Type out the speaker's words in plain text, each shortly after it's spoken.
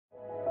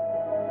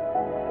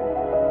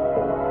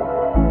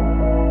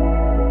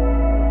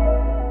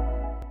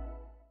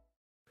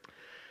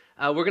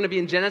We're going to be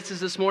in Genesis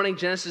this morning,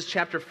 Genesis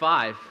chapter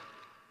 5.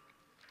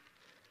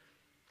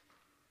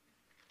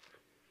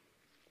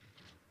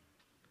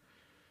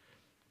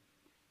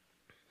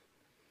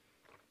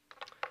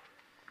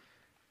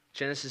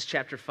 Genesis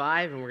chapter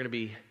 5, and we're going to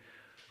be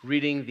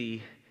reading the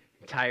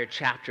entire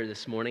chapter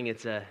this morning.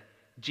 It's a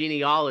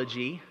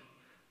genealogy,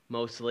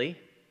 mostly.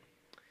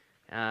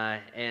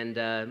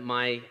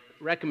 My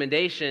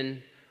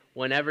recommendation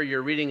whenever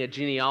you're reading a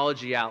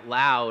genealogy out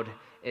loud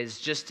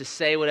is just to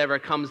say whatever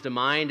comes to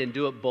mind and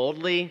do it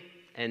boldly,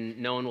 and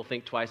no one will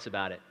think twice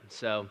about it.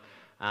 So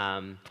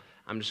I'm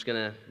just going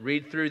to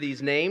read through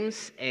these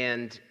names,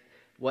 and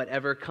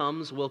whatever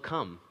comes will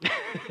come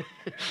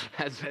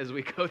as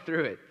we go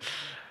through it.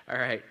 All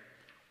right.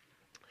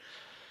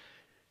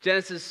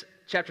 Genesis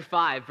chapter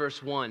 5,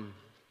 verse 1.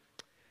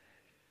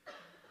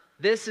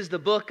 This is the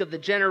book of the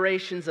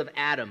generations of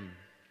Adam.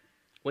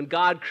 When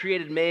God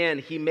created man,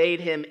 he made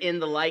him in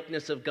the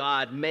likeness of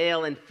God.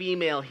 Male and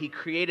female, he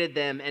created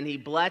them, and he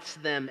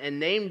blessed them and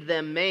named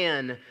them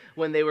man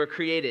when they were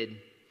created.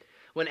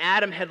 When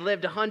Adam had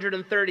lived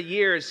 130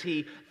 years,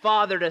 he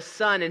fathered a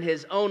son in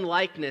his own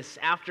likeness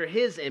after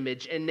his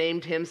image and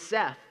named him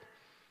Seth.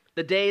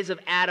 The days of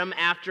Adam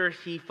after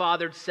he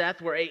fathered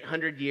Seth were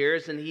 800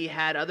 years, and he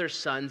had other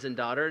sons and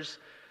daughters.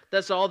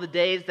 Thus all the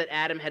days that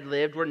Adam had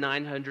lived were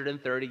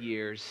 930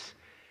 years,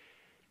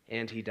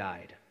 and he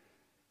died.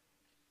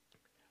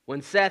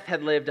 When Seth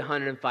had lived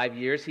 105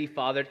 years, he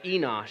fathered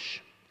Enosh.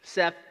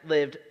 Seth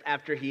lived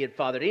after he had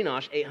fathered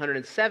Enosh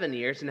 807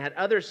 years and had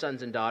other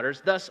sons and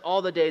daughters. Thus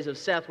all the days of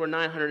Seth were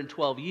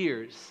 912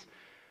 years,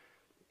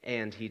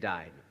 and he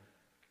died.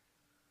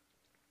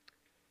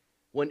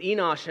 When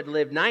Enosh had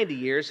lived 90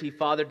 years, he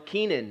fathered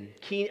Kenan.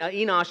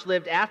 Enosh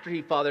lived after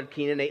he fathered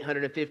Kenan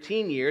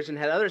 815 years and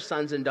had other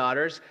sons and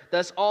daughters.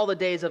 Thus all the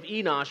days of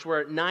Enosh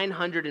were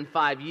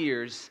 905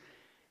 years,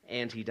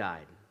 and he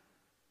died.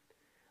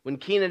 When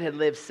Kenan had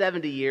lived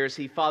 70 years,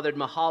 he fathered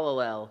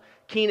Mahalalel.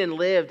 Kenan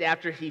lived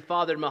after he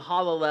fathered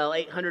Mahalalel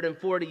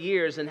 840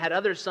 years and had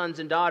other sons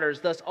and daughters.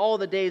 Thus all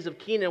the days of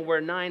Kenan were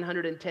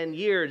 910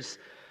 years,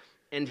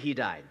 and he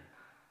died.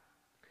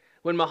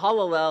 When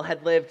Mahalalel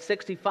had lived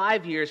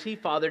 65 years, he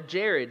fathered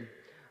Jared.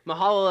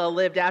 Mahalalel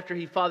lived after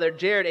he fathered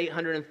Jared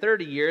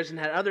 830 years and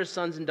had other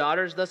sons and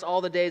daughters. Thus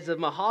all the days of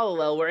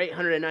Mahalalel were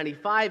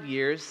 895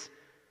 years,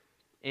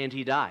 and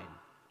he died.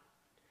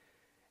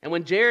 And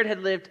when Jared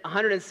had lived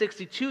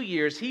 162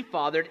 years, he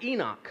fathered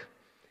Enoch.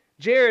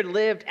 Jared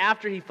lived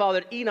after he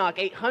fathered Enoch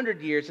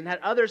 800 years and had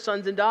other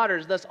sons and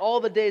daughters. Thus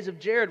all the days of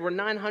Jared were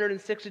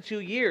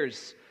 962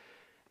 years,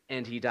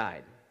 and he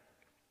died.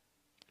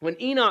 When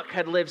Enoch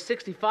had lived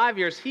 65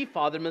 years, he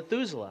fathered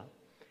Methuselah.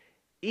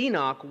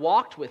 Enoch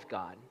walked with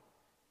God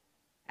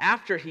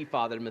after he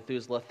fathered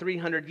Methuselah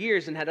 300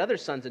 years and had other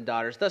sons and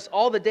daughters. Thus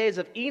all the days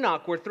of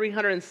Enoch were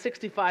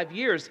 365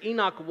 years.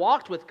 Enoch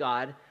walked with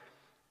God,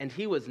 and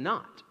he was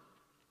not,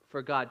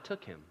 for God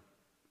took him.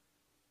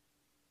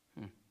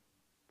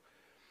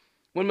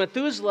 When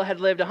Methuselah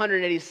had lived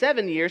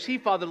 187 years, he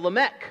fathered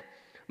Lamech.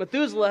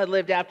 Methuselah had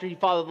lived after he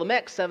fathered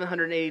Lamech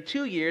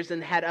 782 years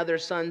and had other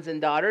sons and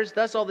daughters.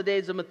 Thus all the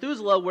days of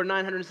Methuselah were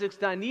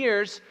 969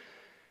 years,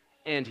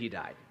 and he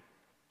died.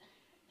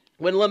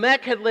 When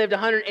Lamech had lived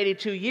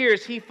 182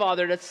 years, he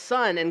fathered a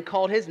son and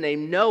called his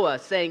name Noah,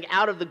 saying,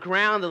 "Out of the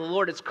ground the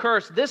Lord has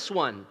cursed this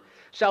one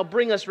shall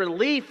bring us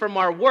relief from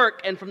our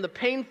work and from the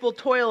painful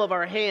toil of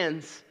our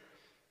hands."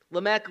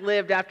 Lamech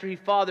lived after he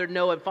fathered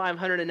Noah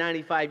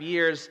 595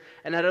 years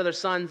and had other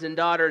sons and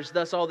daughters.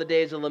 Thus all the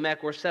days of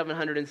Lamech were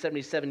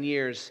 777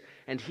 years,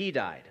 and he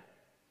died.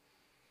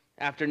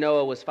 After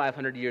Noah was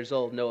 500 years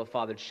old, Noah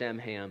fathered Shem,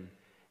 Ham,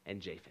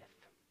 and Japheth.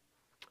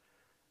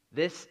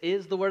 This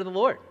is the word of the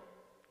Lord,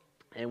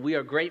 and we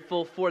are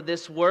grateful for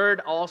this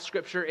word. All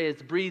Scripture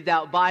is breathed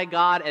out by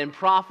God and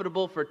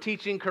profitable for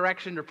teaching,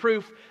 correction,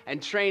 reproof,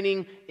 and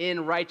training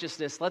in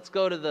righteousness. Let's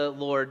go to the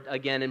Lord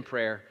again in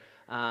prayer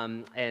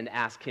and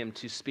ask him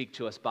to speak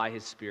to us by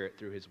his Spirit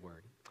through his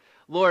word.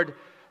 Lord,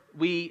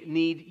 we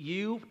need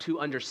you to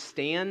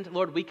understand.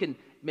 Lord, we can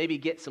maybe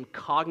get some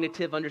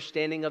cognitive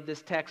understanding of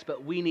this text,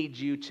 but we need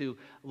you to,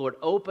 Lord,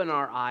 open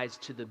our eyes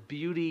to the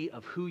beauty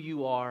of who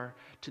you are,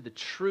 to the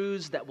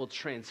truths that will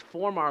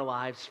transform our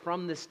lives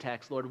from this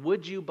text. Lord,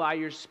 would you, by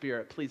your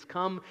Spirit, please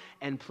come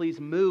and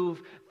please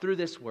move through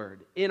this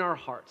word in our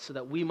hearts so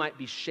that we might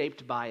be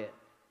shaped by it,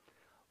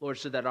 Lord,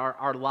 so that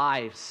our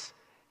lives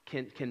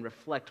can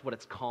reflect what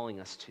it's calling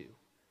us to.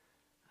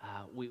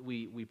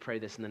 We pray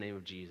this in the name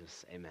of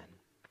Jesus. Amen.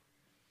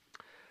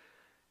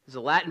 There's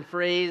a Latin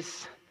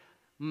phrase,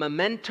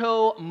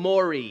 memento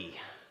mori,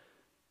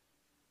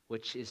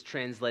 which is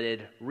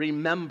translated,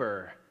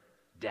 remember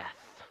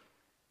death.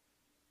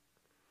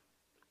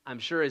 I'm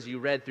sure as you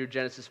read through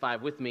Genesis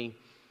 5 with me,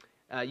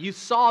 you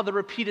saw the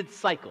repeated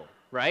cycle,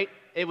 right?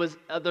 There's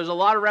a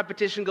lot of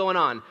repetition going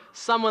on.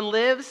 Someone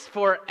lives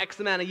for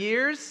X amount of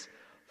years,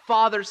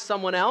 fathers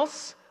someone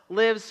else,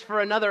 lives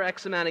for another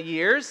X amount of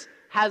years,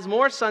 has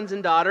more sons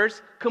and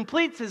daughters,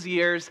 completes his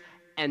years,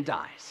 and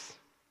dies.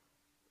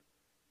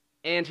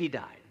 And he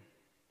died.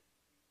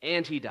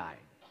 And he died.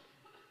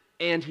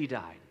 and he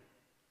died.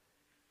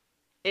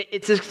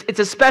 It's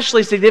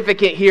especially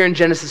significant here in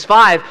Genesis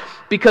 5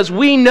 because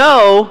we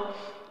know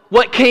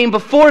what came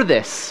before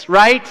this,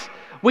 right?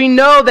 We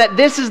know that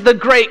this is the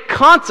great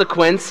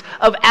consequence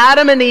of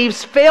Adam and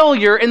Eve's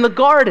failure in the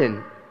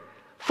garden.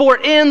 For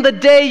in the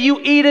day you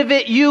eat of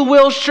it, you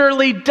will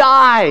surely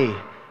die,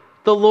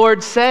 the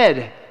Lord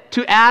said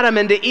to Adam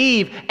and to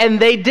Eve. And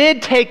they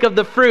did take of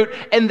the fruit,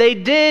 and they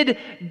did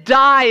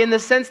die in the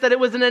sense that it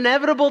was an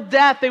inevitable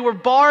death. They were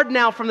barred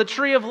now from the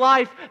tree of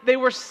life. They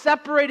were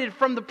separated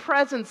from the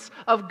presence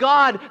of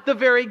God, the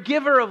very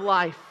giver of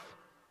life.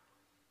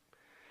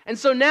 And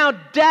so now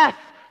death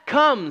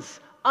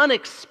comes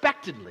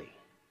unexpectedly.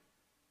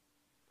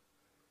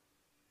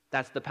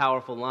 That's the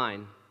powerful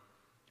line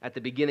at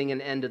the beginning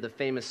and end of the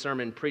famous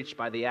sermon preached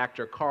by the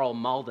actor Karl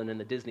Malden in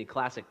the Disney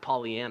classic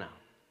Pollyanna.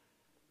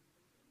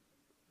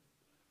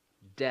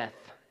 Death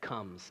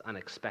comes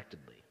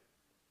unexpectedly.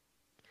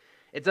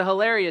 It's a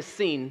hilarious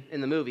scene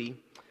in the movie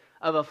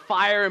of a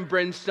fire and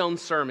brimstone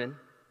sermon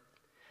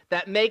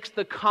that makes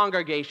the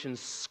congregation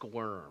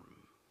squirm.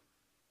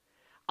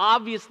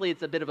 Obviously,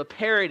 it's a bit of a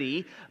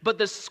parody, but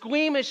the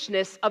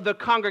squeamishness of the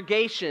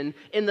congregation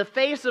in the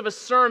face of a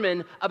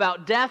sermon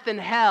about death and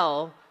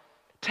hell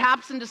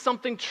taps into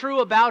something true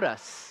about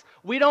us.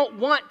 We don't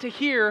want to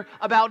hear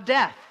about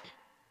death.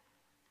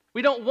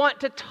 We don't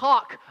want to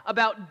talk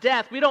about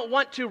death. We don't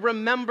want to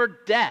remember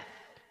death.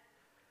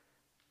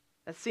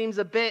 That seems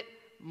a bit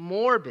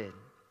morbid.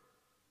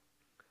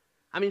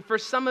 I mean, for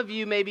some of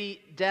you,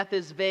 maybe death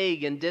is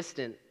vague and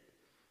distant.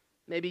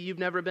 Maybe you've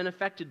never been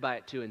affected by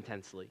it too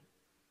intensely,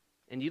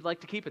 and you'd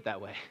like to keep it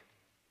that way.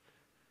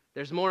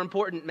 There's more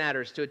important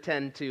matters to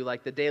attend to,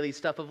 like the daily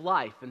stuff of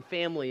life and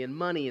family and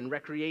money and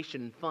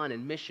recreation and fun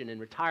and mission and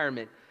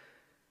retirement.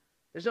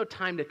 There's no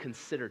time to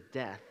consider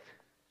death.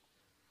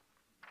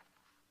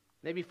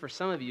 Maybe for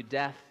some of you,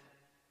 death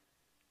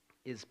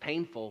is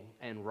painful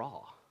and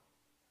raw.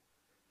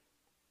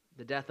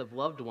 The death of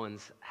loved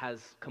ones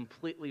has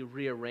completely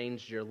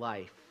rearranged your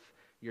life,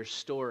 your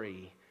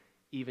story,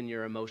 even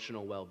your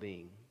emotional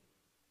well-being.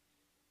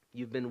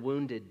 You've been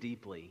wounded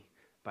deeply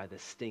by the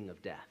sting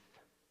of death.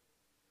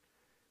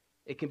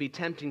 It can be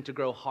tempting to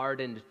grow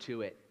hardened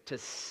to it, to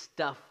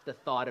stuff the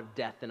thought of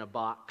death in a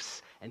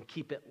box and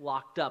keep it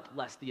locked up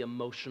lest the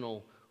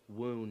emotional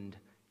wound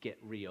get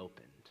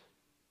reopened.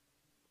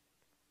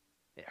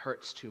 It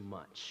hurts too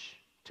much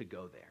to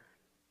go there.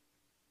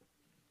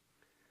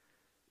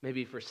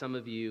 Maybe for some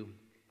of you,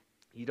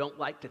 you don't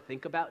like to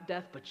think about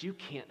death, but you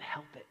can't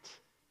help it.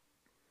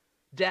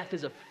 Death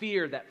is a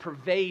fear that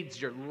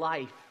pervades your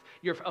life.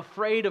 You're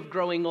afraid of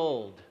growing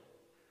old.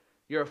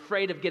 You're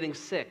afraid of getting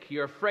sick.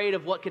 You're afraid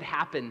of what could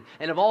happen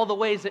and of all the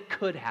ways it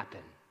could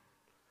happen.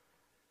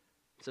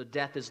 So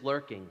death is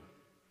lurking,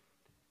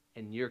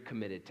 and you're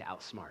committed to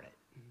outsmart it.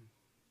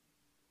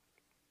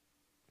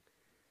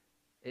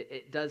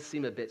 It does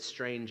seem a bit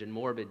strange and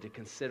morbid to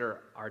consider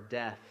our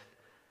death,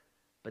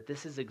 but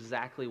this is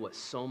exactly what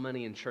so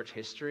many in church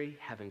history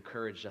have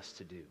encouraged us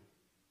to do.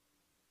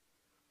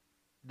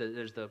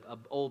 There's an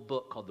old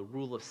book called The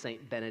Rule of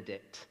St.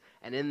 Benedict,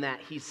 and in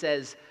that he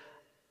says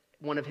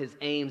one of his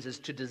aims is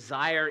to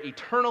desire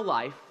eternal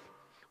life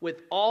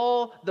with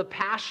all the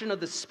passion of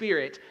the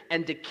Spirit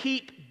and to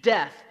keep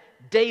death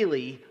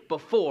daily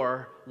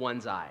before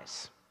one's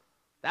eyes.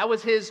 That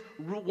was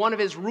one of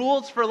his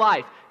rules for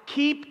life.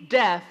 Keep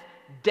death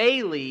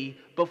daily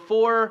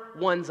before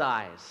one's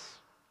eyes.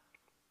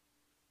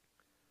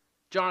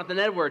 Jonathan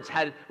Edwards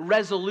had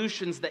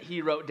resolutions that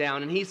he wrote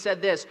down, and he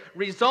said this: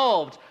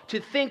 resolved to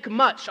think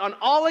much on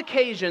all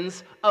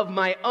occasions of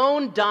my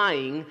own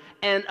dying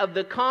and of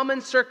the common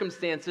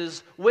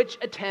circumstances which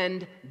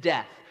attend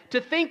death.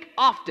 To think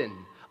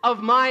often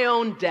of my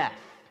own death.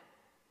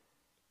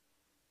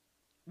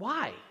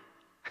 Why?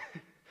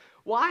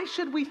 Why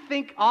should we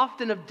think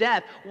often of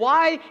death?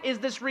 Why is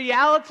this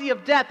reality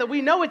of death that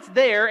we know it's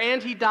there,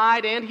 and he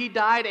died, and he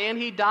died, and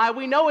he died?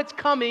 We know it's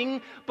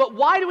coming, but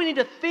why do we need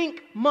to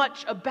think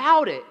much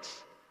about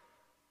it?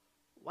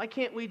 Why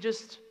can't we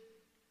just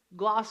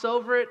gloss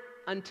over it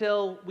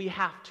until we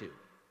have to?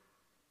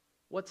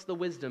 What's the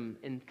wisdom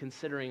in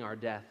considering our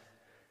death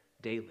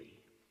daily?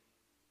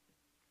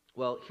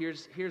 Well,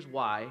 here's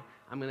why.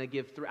 I'm going to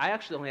give three. I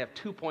actually only have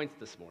 2 points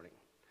this morning,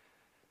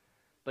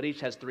 but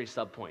each has 3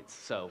 subpoints,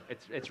 so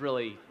it's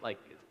really like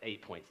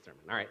 8 points.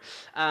 All right.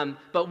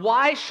 But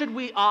why should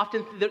we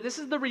often, this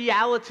is the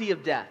reality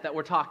of death that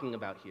we're talking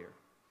about here.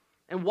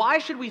 And why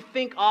should we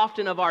think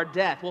often of our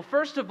death? Well,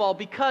 first of all,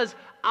 because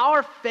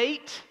our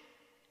fate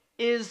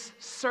is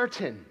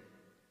certain.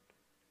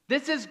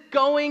 This is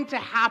going to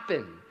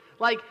happen.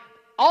 Like,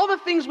 all the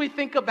things we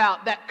think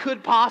about that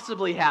could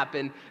possibly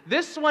happen,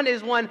 this one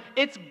is one,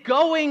 it's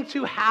going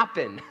to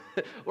happen.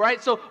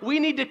 Right? So we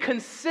need to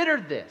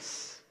consider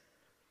this.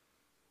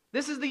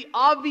 This is the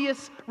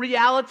obvious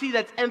reality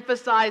that's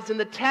emphasized in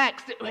the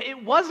text.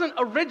 It wasn't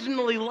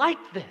originally like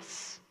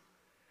this.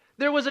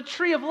 There was a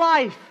tree of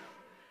life.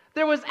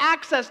 There was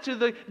access to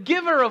the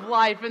giver of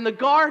life in the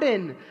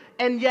garden,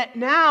 and yet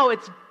now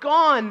it's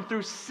gone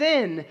through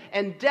sin,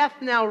 and death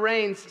now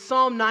reigns.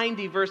 Psalm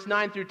 90, verse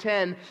 9 through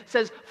 10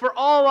 says, "For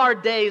all our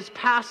days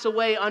pass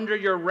away under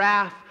your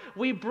wrath.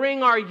 We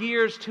bring our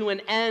years to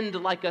an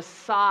end like a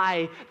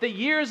sigh. The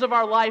years of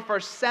our life are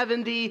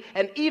 70,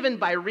 and even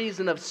by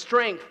reason of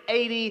strength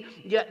 80,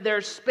 yet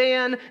their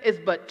span is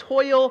but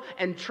toil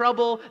and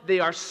trouble. They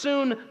are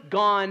soon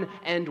gone,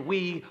 and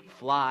we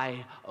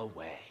fly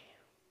away."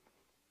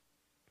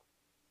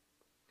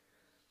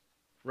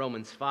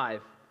 Romans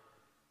 5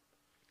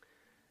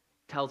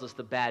 tells us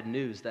the bad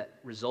news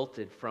that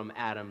resulted from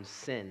Adam's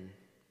sin.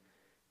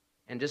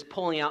 And just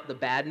pulling out the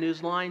bad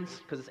news lines,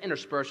 because it's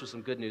interspersed with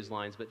some good news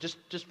lines, but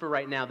just for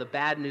right now, the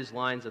bad news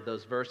lines of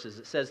those verses,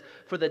 it says,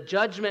 "For the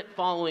judgment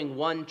following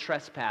one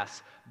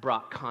trespass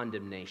brought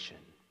condemnation.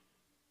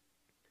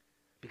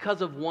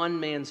 Because of one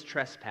man's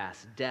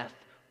trespass, death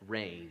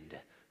reigned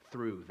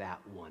through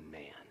that one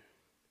man."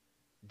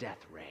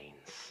 Death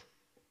reigns.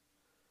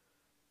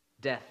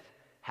 Death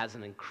has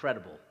an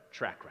incredible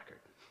track record.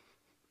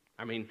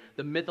 I mean,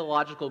 the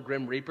mythological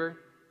Grim Reaper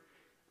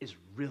is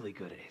really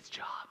good at his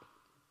job.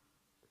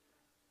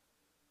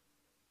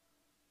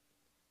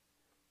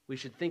 We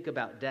should think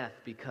about death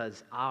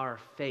because our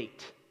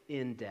fate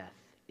in death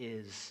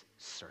is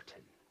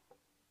certain.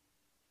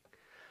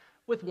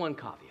 With one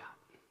caveat,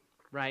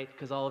 right?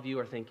 Because all of you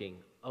are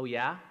thinking, oh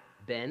yeah,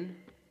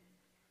 Ben?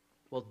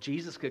 Well,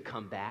 Jesus could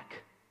come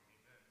back.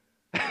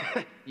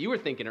 You were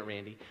thinking it,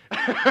 Randy.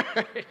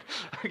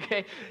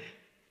 Okay.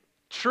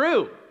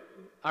 True.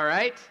 All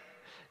right.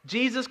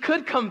 Jesus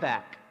could come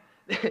back.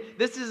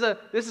 This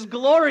is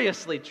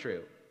gloriously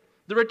true.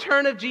 The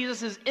return of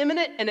Jesus is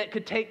imminent, and it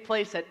could take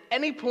place at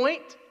any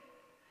point,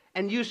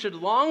 and you should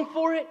long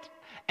for it,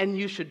 and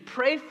you should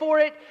pray for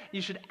it.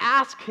 You should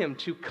ask him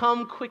to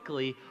come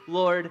quickly,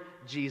 Lord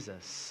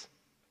Jesus.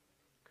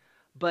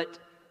 But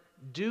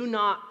do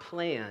not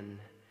plan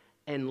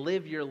and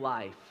live your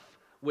life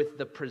with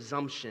the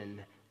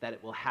presumption that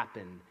it will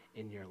happen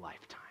in your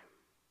lifetime.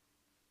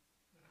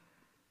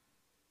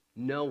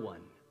 No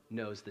one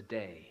knows the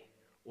day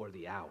or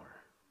the hour.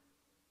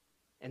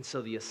 And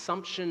so the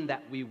assumption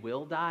that we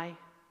will die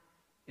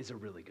is a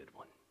really good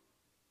one,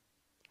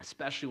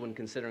 especially when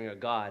considering a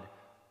God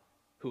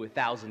who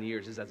 1,000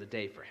 years is as a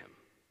day for him.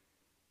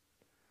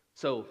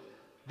 So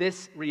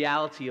this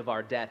reality of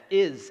our death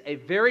is a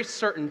very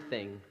certain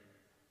thing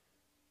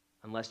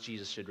unless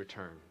Jesus should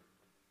return.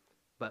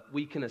 But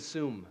we can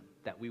assume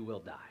that we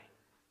will die.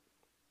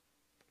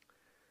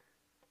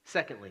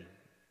 Secondly,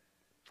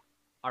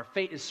 our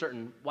fate is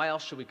certain. Why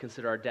else should we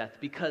consider our death?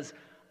 Because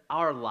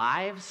our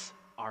lives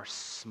are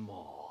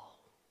small.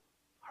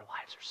 Our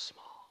lives are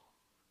small.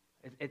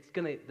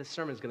 This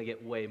sermon's gonna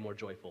get way more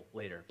joyful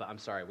later, but I'm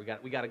sorry, we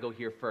got to go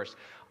here first.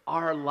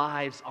 Our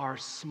lives are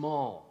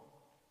small.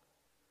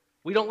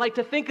 We don't like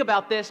to think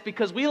about this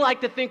because we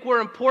like to think we're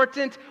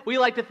important. We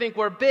like to think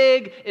we're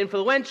big,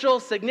 influential,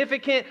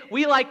 significant.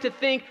 We like to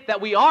think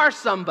that we are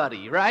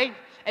somebody, right?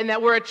 And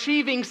that we're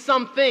achieving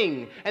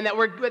something, and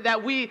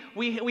that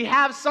we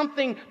have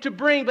something to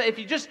bring. But if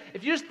you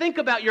just think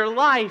about your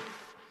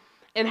life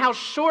and how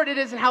short it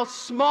is and how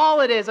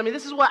small it is. I mean,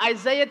 this is what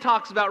Isaiah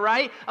talks about,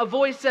 right? A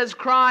voice says,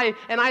 "Cry,"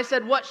 and I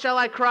said, "What shall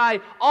I cry?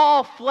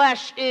 All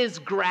flesh is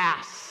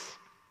grass.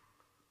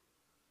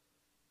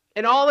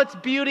 And all its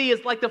beauty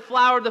is like the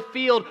flower of the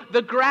field.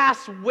 The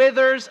grass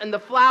withers and the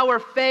flower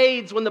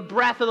fades when the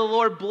breath of the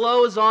Lord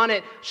blows on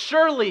it.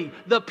 Surely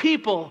the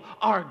people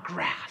are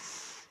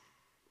grass."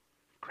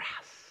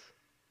 Grass.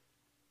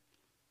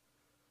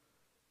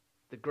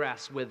 The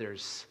grass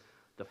withers,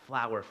 the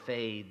flower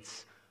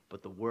fades,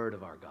 but the word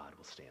of our God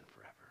will stand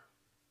forever.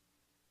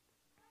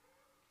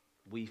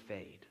 We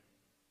fade.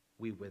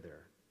 We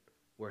wither.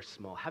 We're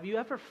small. Have you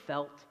ever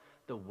felt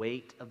the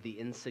weight of the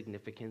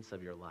insignificance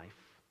of your life?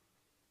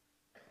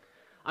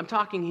 I'm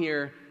talking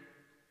here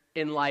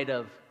in light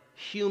of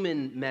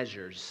human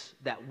measures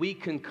that we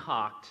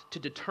concoct to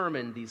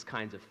determine these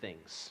kinds of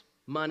things.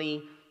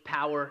 Money,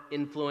 power,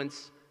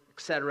 influence,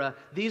 etc.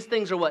 These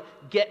things are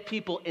what get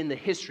people in the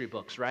history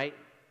books, right?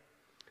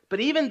 But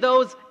even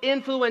those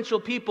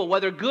influential people,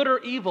 whether good or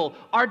evil,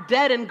 are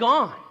dead and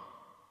gone.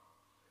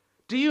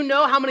 Do you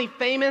know how many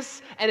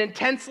famous and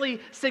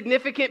intensely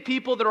significant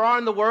people there are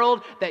in the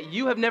world that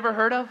you have never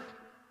heard of?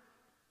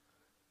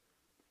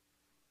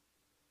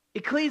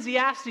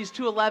 Ecclesiastes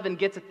 2:11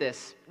 gets at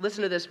this.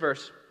 Listen to this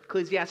verse,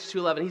 Ecclesiastes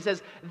 2:11. He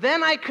says,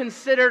 "Then I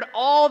considered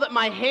all that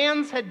my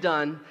hands had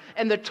done,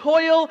 and the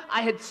toil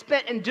I had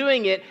spent in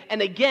doing it, and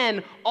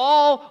again,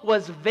 all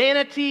was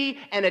vanity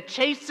and a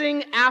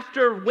chasing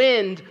after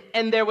wind,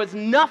 and there was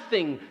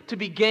nothing to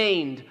be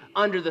gained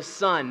under the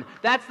sun."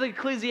 That's the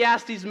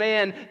Ecclesiastes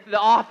man,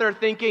 the author,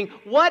 thinking,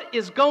 what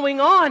is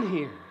going on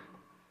here?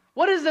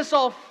 What is this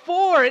all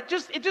for? It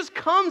just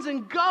comes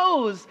and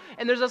goes.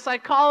 And there's a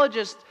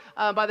psychologist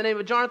by the name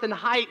of Jonathan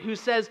Haidt who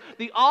says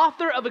the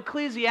author of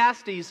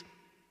Ecclesiastes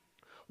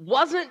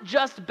wasn't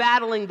just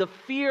battling the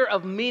fear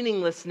of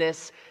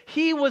meaninglessness,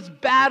 he was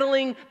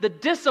battling the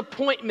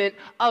disappointment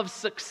of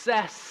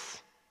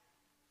success.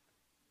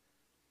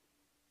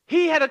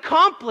 He had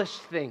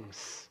accomplished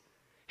things.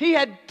 He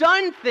had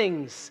done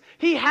things.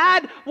 He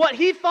had what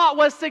he thought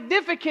was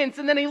significance,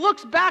 and then he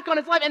looks back on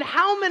his life, and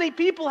how many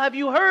people have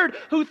you heard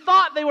who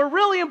thought they were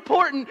really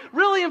important,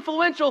 really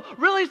influential,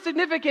 really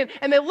significant,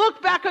 and they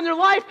look back on their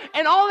life,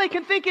 and all they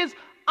can think is,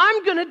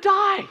 I'm going to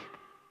die,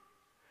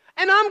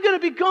 and I'm going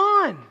to be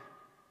gone.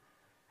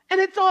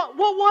 And it's all,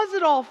 what was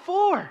it all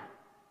for?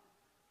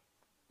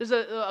 There's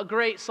a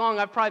great song,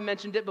 I've probably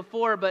mentioned it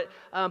before, but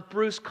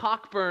Bruce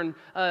Cockburn,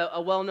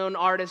 a well-known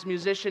artist,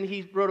 musician,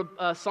 he wrote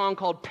a song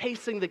called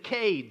Pacing the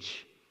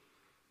Cage.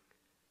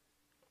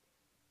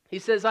 He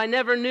says, I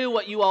never knew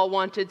what you all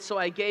wanted, so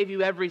I gave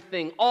you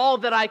everything, all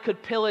that I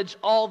could pillage,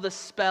 all the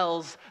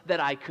spells that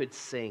I could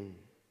sing.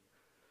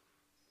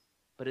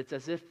 But it's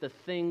as if the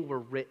thing were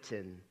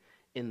written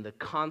in the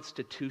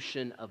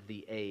constitution of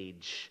the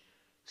age.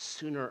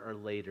 Sooner or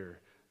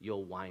later,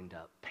 you'll wind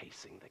up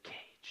pacing the cage.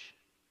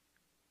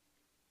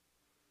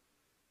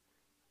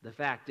 The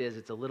fact is,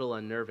 it's a little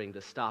unnerving to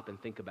stop and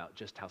think about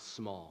just how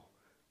small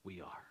we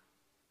are.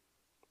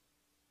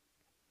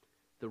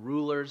 The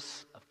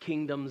rulers of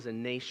kingdoms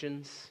and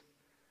nations,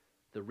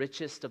 the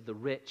richest of the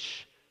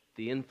rich,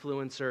 the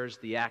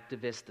influencers, the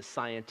activists, the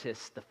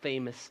scientists, the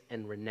famous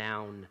and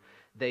renowned,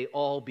 they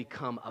all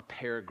become a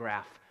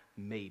paragraph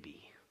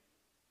maybe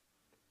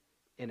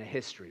in a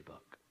history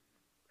book.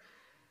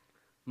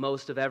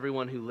 Most of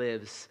everyone who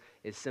lives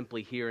is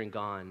simply here and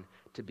gone,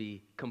 to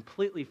be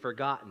completely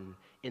forgotten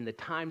in the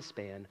time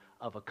span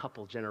of a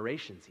couple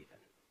generations even.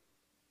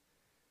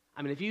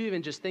 I mean, if you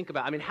even just think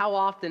about, how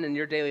often in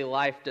your daily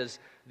life does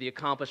the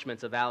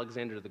accomplishments of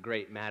Alexander the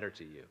Great matter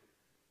to you?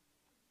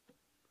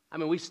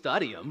 We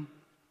study them.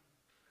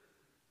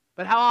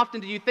 But how often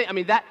do you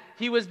think, that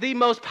he was the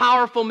most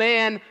powerful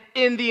man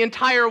in the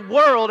entire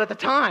world at the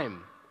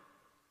time.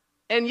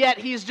 And yet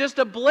he's just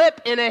a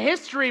blip in a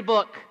history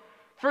book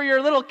for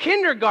your little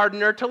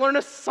kindergartner to learn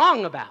a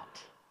song about.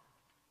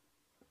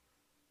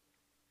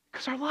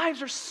 Because our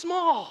lives are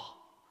small.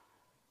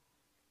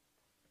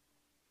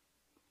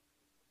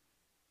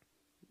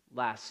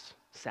 Last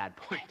sad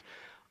point.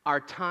 Our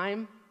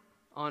time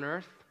on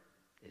earth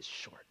is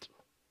short.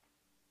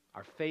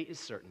 Our fate is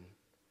certain.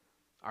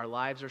 Our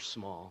lives are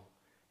small.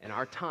 And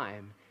our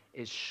time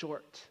is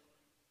short.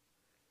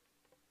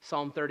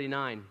 Psalm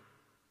 39.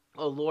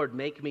 O Lord,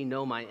 make me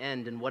know my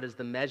end and what is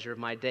the measure of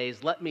my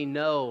days. Let me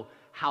know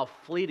how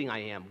fleeting I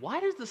am. Why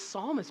does the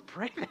psalmist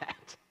pray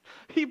that?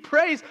 He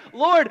prays,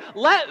 Lord,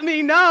 let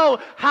me know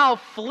how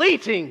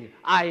fleeting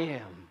I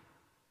am.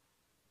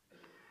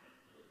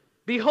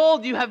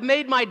 Behold, you have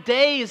made my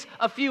days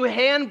a few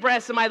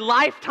handbreadths, and my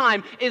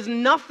lifetime is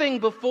nothing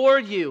before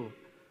you.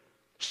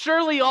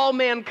 Surely all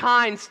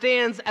mankind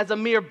stands as a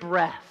mere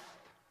breath.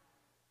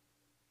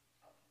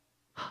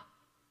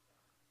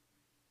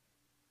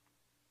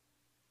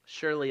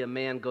 Surely a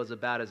man goes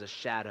about as a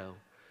shadow.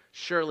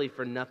 Surely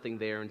for nothing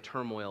there in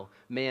turmoil,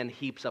 man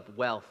heaps up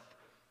wealth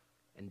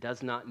and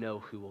does not know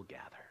who will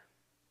gather.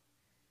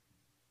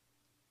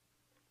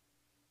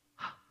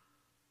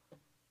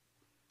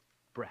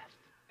 Breath.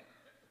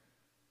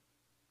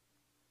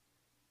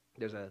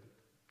 There's a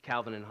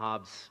Calvin and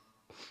Hobbes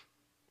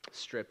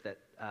strip that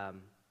a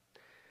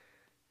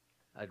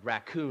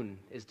raccoon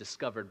is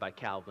discovered by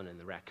Calvin and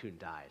the raccoon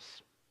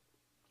dies.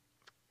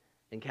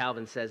 And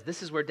Calvin says,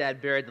 this is where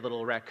Dad buried the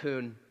little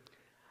raccoon.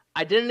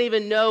 I didn't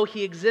even know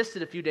he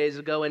existed a few days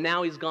ago, and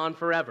now he's gone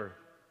forever.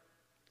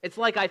 It's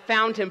like I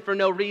found him for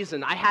no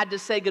reason. I had to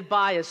say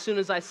goodbye as soon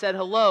as I said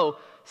hello.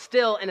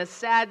 Still, in a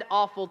sad,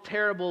 awful,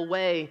 terrible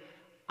way,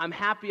 I'm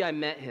happy I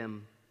met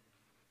him.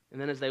 And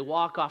then as they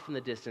walk off in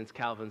the distance,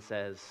 Calvin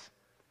says,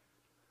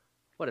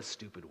 what a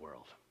stupid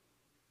world.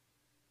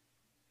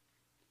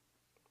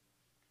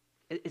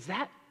 Is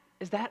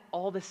that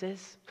all this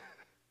is?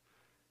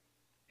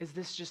 Is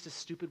this just a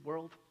stupid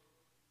world?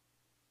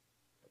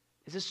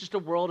 Is this just a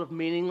world of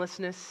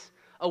meaninglessness?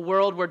 A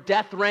world where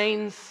death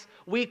reigns,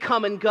 we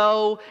come and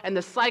go, and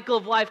the cycle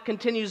of life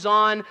continues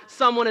on.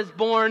 Someone is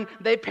born,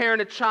 they parent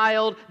a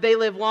child, they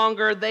live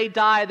longer, they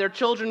die, their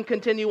children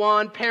continue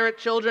on, parent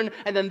children,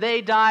 and then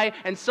they die,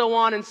 and so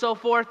on and so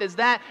forth. Is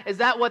that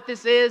what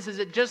this is? Is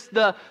it just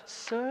the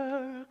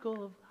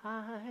circle of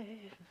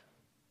life?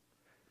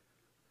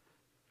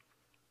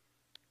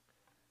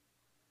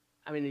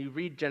 You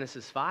read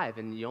Genesis 5,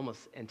 and you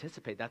almost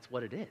anticipate that's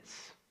what it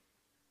is.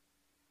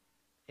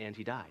 And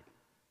he died.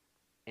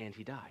 And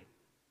he died.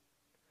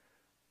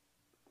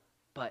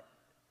 But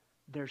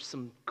there's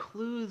some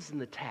clues in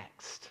the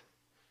text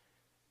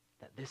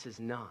that this is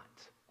not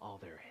all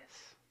there is.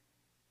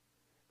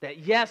 That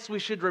yes, we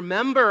should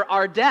remember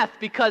our death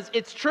because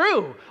it's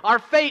true. Our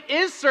fate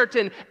is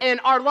certain and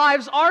our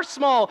lives are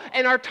small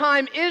and our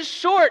time is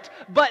short.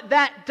 But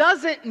that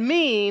doesn't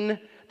mean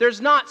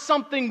there's not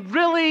something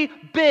really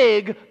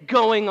big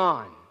going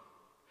on.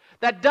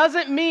 That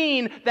doesn't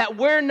mean that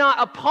we're not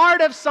a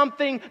part of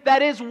something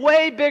that is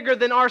way bigger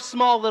than our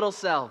small little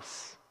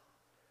selves.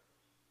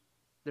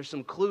 There's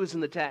some clues in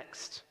the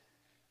text.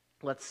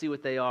 Let's see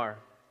what they are.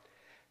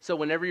 So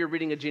whenever you're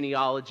reading a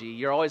genealogy,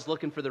 you're always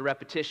looking for the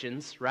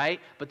repetitions, right?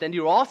 But then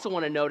you also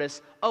want to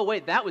notice, oh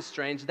wait, that was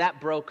strange.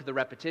 That broke the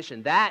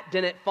repetition. That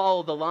didn't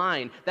follow the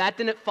line. That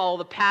didn't follow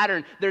the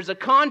pattern. There's a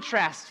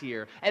contrast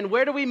here. And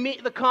where do we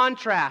meet the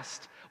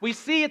contrast? We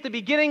see at the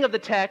beginning of the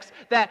text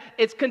that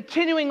it's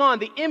continuing on.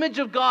 The image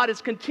of God is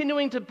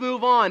continuing to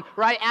move on,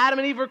 right? Adam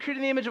and Eve were created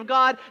in the image of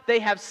God. They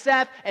have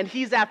Seth, and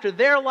he's after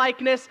their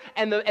likeness,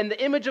 and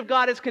the image of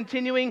God is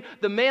continuing.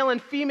 The male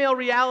and female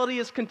reality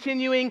is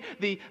continuing.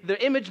 The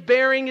image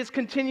bearing is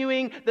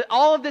continuing.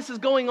 All of this is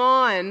going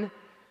on,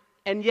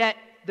 and yet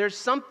there's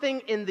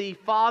something in the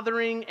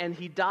fathering and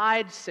he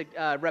died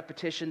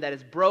repetition that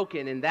is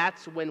broken, and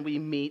that's when we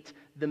meet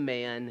the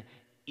man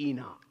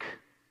Enoch.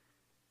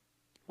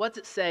 What's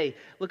it say?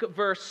 Look at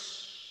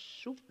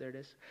verse, there it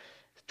is,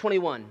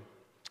 21.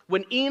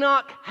 When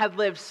Enoch had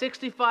lived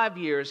 65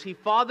 years, he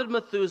fathered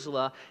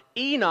Methuselah.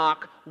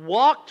 Enoch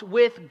walked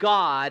with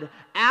God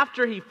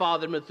after he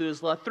fathered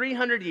Methuselah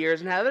 300 years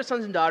and had other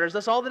sons and daughters.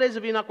 Thus all the days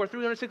of Enoch were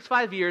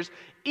 365 years.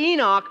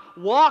 Enoch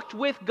walked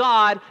with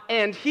God,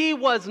 and he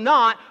was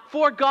not,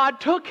 for God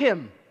took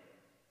him.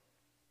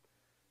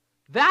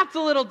 That's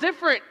a little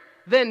different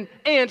than,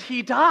 and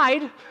he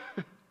died.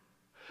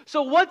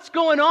 So what's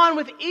going on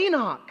with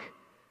Enoch?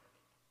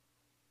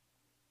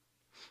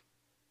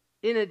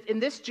 In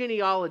this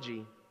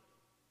genealogy,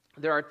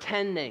 there are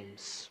 10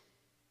 names.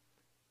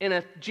 In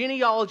a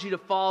genealogy to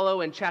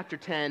follow in chapter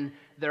 10,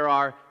 there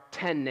are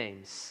 10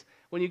 names.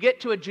 When you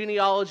get to a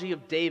genealogy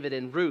of David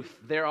and Ruth,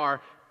 there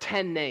are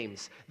 10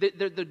 names.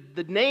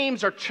 The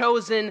names are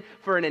chosen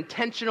for an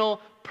intentional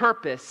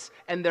purpose,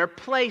 and they're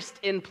placed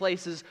in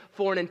places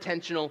for an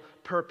intentional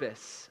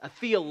purpose, a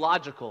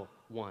theological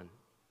one.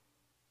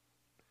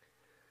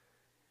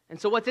 And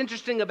so what's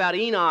interesting about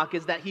Enoch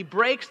is that he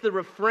breaks the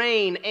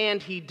refrain,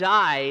 and he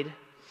died,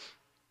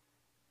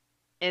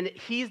 and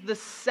he's the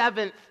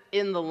 7th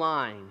in the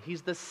line.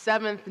 He's the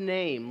 7th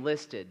name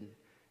listed.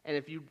 And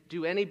if you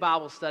do any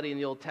Bible study in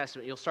the Old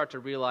Testament, you'll start to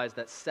realize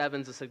that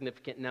 7's a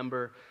significant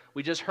number.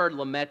 We just heard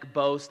Lamech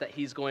boast that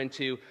he's going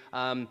to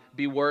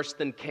be worse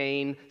than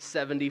Cain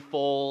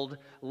 70-fold.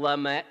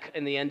 Lamech,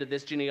 in the end of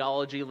this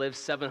genealogy, lives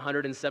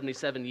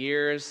 777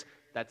 years.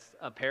 That's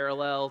a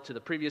parallel to the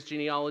previous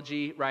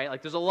genealogy, right?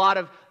 Like there's a lot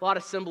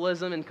of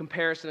symbolism and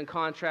comparison and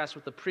contrast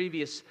with the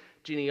previous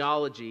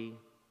genealogy.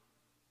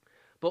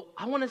 But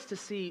I want us to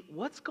see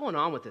what's going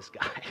on with this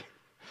guy.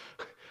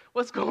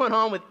 What's going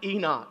on with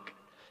Enoch?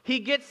 He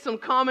gets some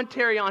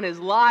commentary on his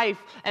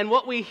life, and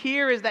what we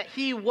hear is that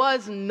he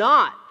was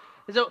not.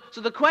 So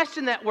the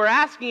question that we're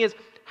asking is,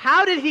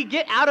 how did he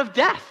get out of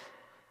death?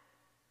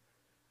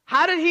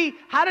 How did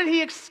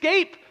he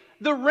escape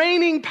the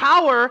reigning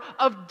power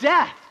of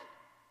death?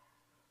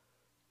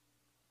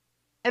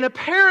 And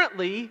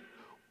apparently,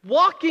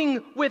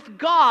 walking with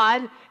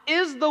God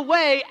is the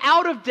way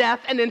out of death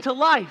and into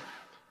life.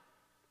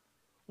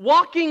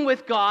 Walking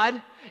with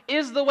God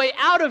is the way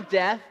out of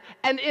death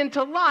and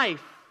into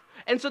life.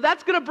 And so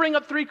that's going to bring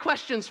up 3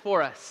 questions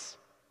for us.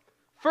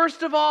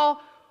 First of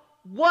all,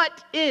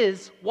 what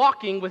is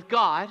walking with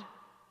God,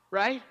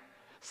 right?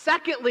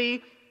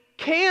 Secondly,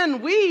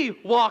 can we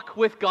walk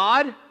with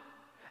God?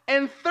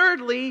 And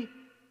thirdly,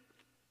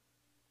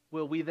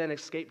 will we then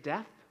escape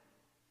death?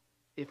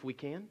 If we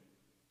can,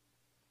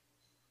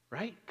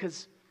 right?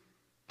 Because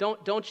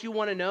don't you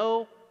want to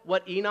know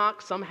what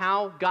Enoch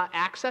somehow got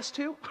access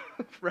to,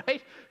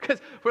 right? Because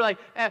we're like,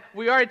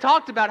 we already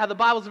talked about how the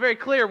Bible's very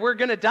clear, we're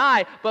going to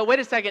die, but wait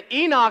a second,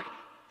 Enoch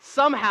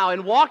somehow,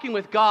 in walking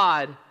with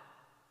God,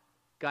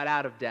 got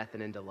out of death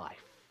and into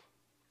life.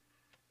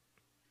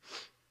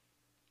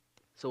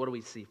 So what do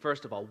we see?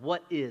 First of all,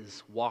 what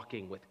is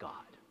walking with God?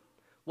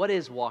 What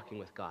is walking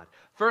with God?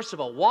 First of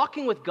all,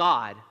 walking with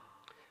God,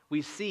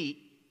 we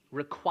see,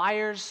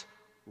 requires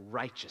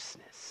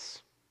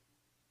righteousness.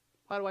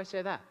 Why do I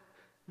say that?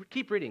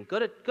 Keep reading. Go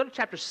to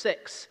chapter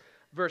 6,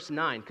 verse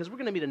 9, because we're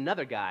going to meet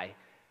another guy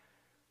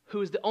who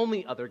is the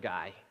only other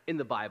guy in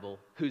the Bible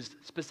who's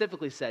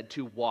specifically said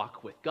to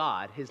walk with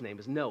God. His name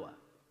is Noah.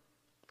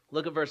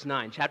 Look at verse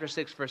 9, chapter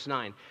 6, verse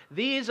 9.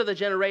 These are the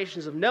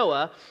generations of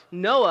Noah.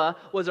 Noah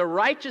was a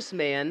righteous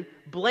man,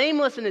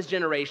 blameless in his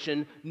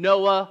generation.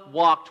 Noah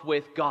walked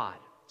with God.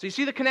 So you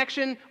see the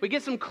connection? We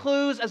get some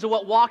clues as to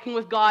what walking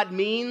with God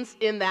means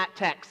in that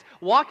text.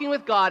 Walking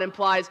with God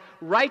implies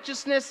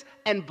righteousness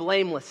and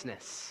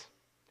blamelessness.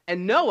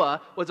 And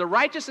Noah was a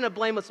righteous and a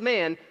blameless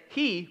man.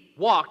 He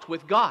walked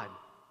with God.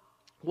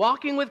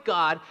 Walking with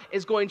God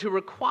is going to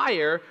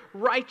require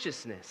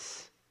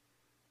righteousness.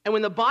 And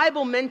when the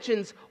Bible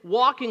mentions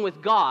walking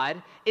with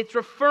God, it's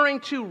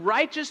referring to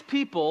righteous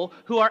people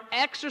who are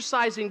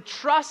exercising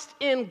trust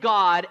in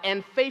God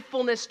and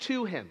faithfulness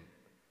to Him.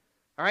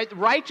 All right,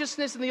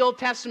 righteousness in the Old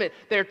Testament,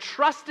 they're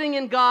trusting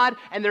in God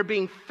and they're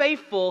being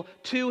faithful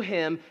to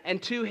Him and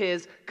to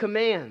His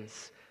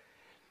commands.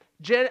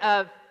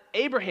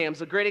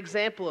 Abraham's a great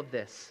example of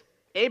this.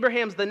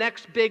 Abraham's the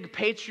next big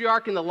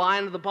patriarch in the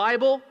line of the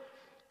Bible,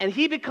 and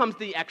he becomes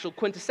the actual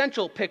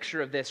quintessential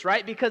picture of this,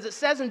 right? Because it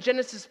says in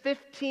Genesis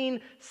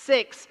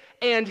 15:6,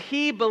 and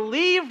he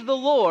believed the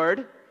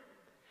Lord,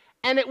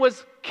 and it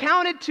was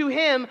counted to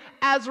him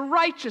as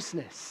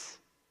righteousness.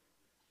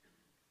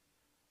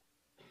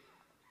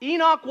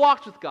 Enoch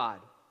walked with God.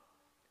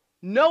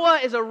 Noah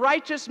is a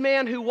righteous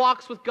man who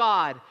walks with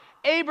God.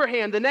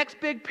 Abraham, the next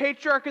big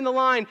patriarch in the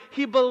line,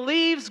 he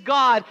believes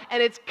God,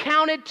 and it's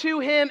counted to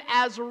him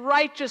as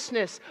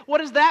righteousness. What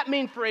does that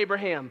mean for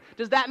Abraham?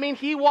 Does that mean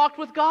he walked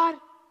with God?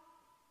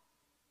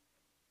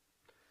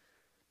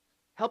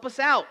 Help us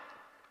out,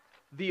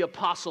 the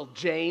Apostle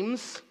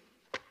James.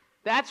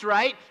 That's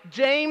right.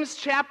 James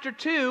chapter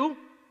 2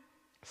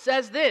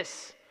 says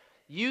this: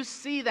 you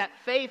see that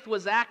faith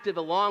was active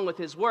along with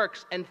his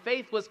works, and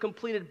faith was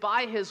completed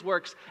by his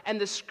works. And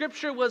the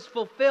scripture was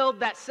fulfilled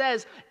that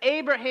says,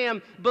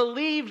 Abraham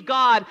believed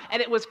God,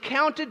 and it was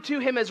counted to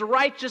him as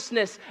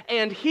righteousness,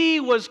 and he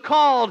was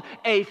called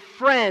a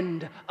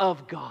friend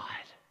of God.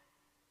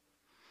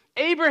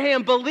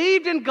 Abraham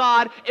believed in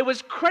God, it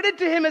was credited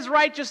to him as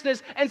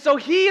righteousness, and so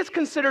he is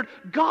considered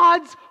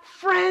God's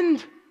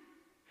friend.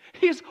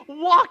 He's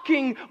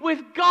walking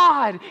with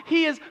God.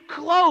 He is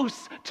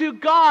close to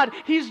God.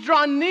 He's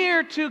drawn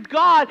near to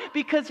God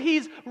because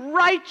he's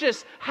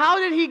righteous. How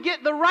did he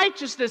get the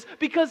righteousness?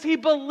 Because he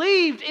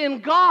believed in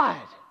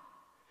God.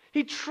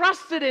 He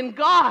trusted in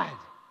God.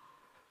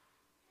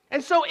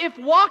 And so if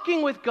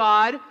walking with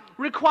God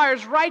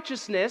requires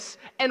righteousness,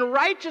 and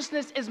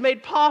righteousness is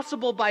made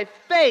possible by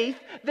faith,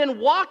 then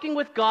walking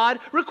with God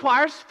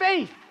requires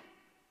faith.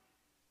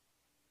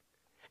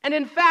 And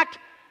in fact,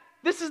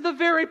 this is the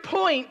very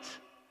point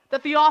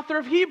that the author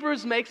of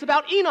Hebrews makes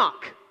about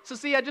Enoch. So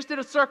see, I just did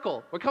a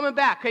circle. We're coming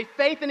back. Okay,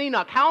 faith and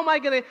Enoch. How am I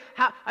going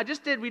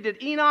to, we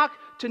did Enoch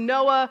to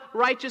Noah,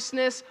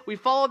 righteousness. We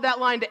followed that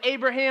line to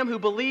Abraham, who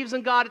believes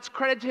in God. It's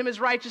credited to him as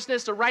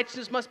righteousness. So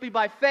righteousness must be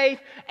by faith.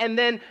 And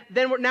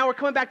now we're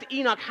coming back to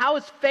Enoch. How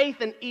is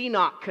faith and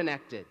Enoch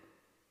connected?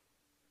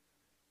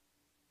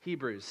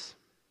 Hebrews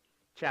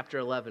chapter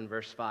 11,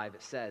 verse 5,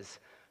 it says,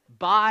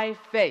 by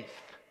faith,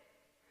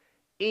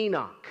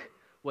 Enoch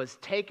was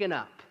taken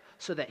up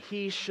so that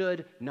he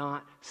should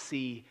not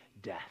see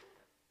death.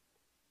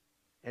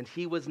 And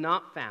he was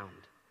not found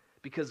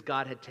because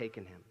God had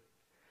taken him.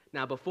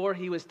 Now, before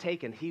he was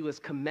taken, he was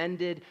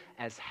commended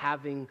as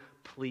having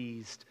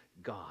pleased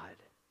God.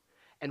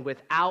 And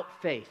without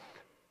faith,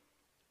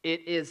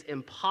 it is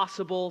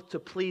impossible to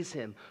please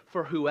him.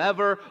 For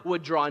whoever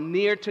would draw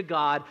near to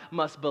God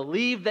must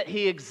believe that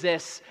he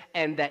exists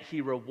and that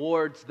he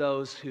rewards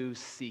those who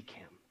seek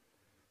him.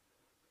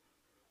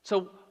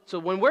 So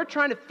when we're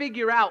trying to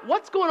figure out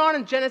what's going on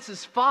in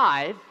Genesis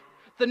 5,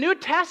 the New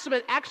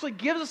Testament actually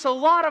gives us a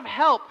lot of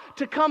help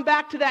to come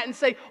back to that and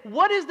say,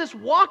 what is this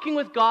walking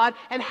with God,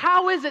 and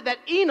how is it that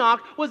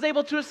Enoch was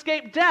able to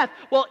escape death?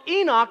 Well,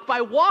 Enoch,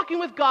 by walking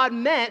with God,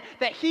 meant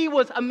that he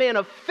was a man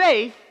of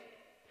faith,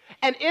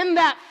 and in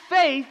that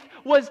faith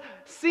was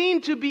seen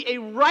to be a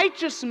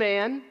righteous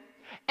man,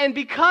 and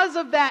because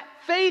of that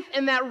faith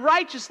and that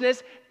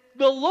righteousness,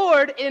 the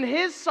Lord, in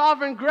his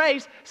sovereign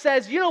grace,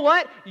 says, you know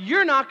what?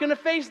 You're not going to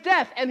face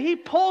death. And he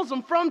pulls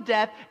them from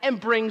death and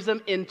brings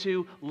them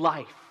into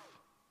life.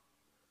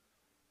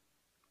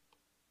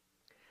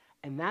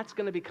 And that's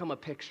going to become a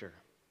picture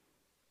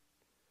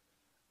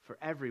for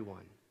every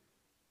one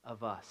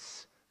of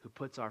us who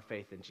puts our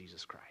faith in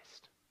Jesus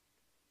Christ.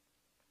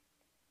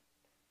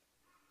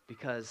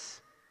 Because,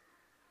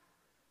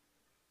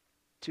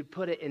 to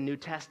put it in New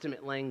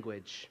Testament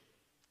language,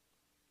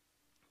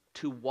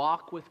 to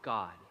walk with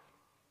God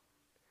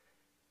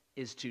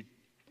is to,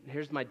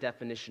 here's my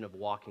definition of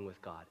walking with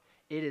God.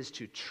 It is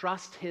to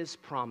trust his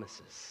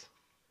promises,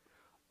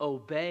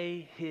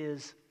 obey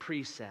his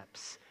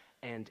precepts,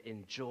 and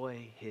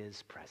enjoy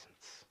his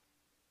presence.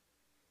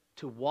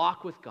 To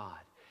walk with God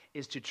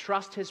is to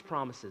trust his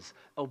promises,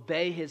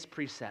 obey his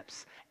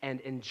precepts,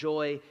 and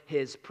enjoy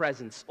his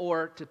presence.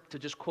 Or to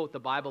just quote the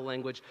Bible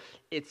language,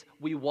 it's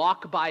we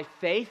walk by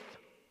faith,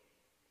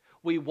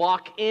 we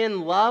walk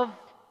in love,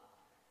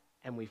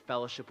 and we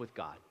fellowship with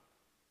God.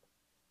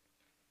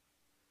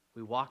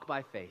 We walk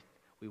by faith,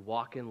 we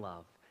walk in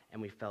love, and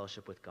we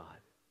fellowship with God.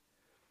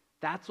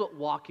 That's what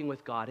walking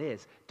with God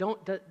is.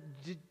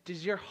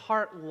 Does your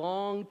heart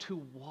long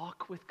to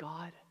walk with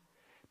God?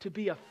 To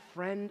be a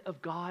friend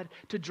of God?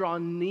 To draw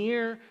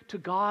near to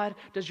God?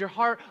 Does your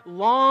heart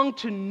long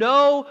to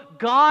know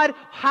God?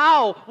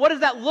 How? What does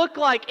that look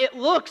like? It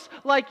looks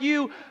like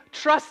you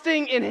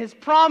trusting in his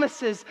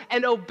promises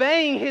and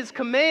obeying his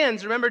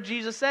commands. Remember,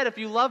 Jesus said, if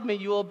you love me,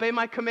 you will obey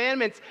my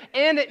commandments.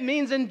 And it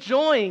means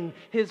enjoying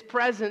his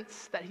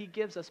presence that he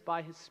gives us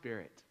by his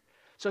Spirit.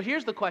 So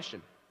here's the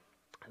question.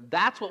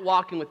 That's what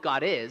walking with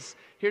God is.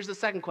 Here's the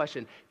second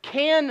question.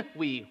 Can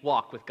we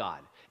walk with God?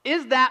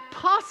 Is that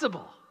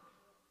possible?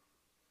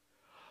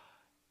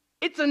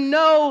 It's a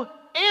no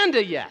and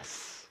a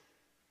yes.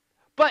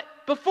 But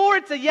before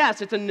it's a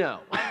yes, it's a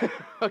no.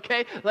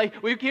 Okay?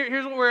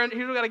 Here's what we're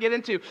going to get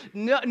into.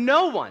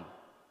 No one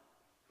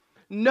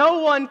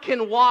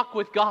can walk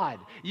with God.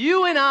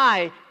 You and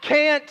I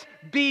can't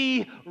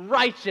be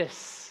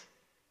righteous.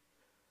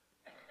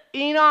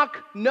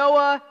 Enoch,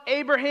 Noah,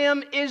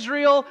 Abraham,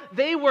 Israel,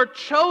 they were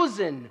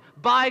chosen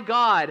by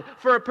God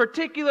for a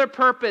particular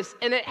purpose,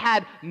 and it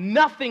had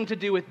nothing to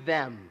do with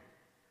them,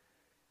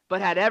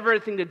 but had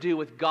everything to do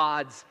with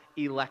God's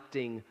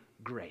electing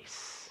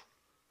grace.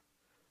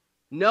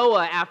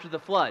 Noah after the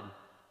flood.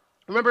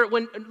 Remember,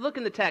 look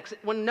in the text,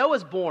 when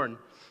Noah's born,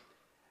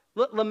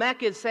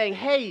 Lamech is saying,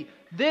 hey,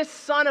 this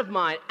son of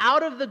mine,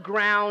 out of the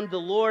ground the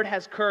Lord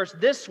has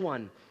cursed, this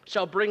one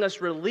shall bring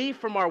us relief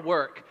from our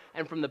work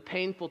and from the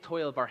painful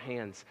toil of our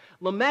hands.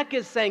 Lamech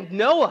is saying,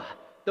 Noah,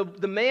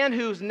 the man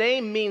whose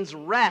name means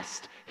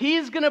rest,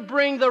 he's going to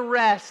bring the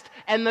rest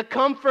and the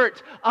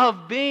comfort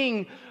of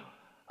being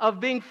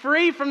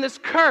free from this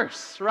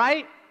curse,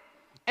 right?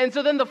 And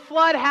so then the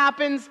flood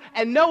happens,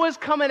 and Noah's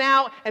coming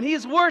out, and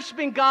he's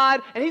worshiping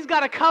God, and he's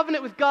got a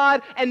covenant with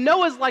God, and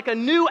Noah's like a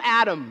new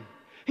Adam.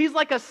 He's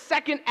like a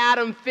second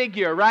Adam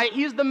figure, right?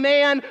 He's the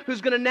man who's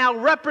going to now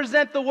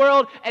represent the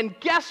world, and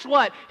guess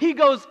what? He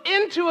goes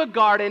into a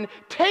garden,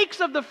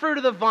 takes of the fruit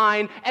of the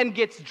vine, and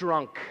gets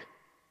drunk.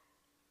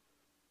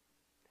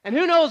 And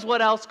who knows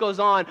what else goes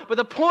on, but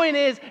the point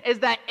is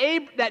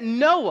that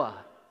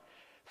Noah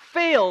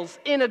fails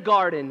in a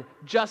garden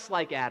just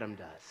like Adam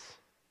does.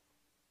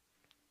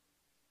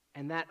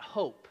 And that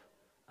hope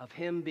of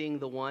him being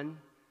the one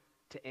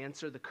to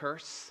answer the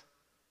curse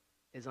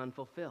is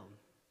unfulfilled.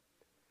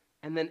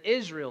 And then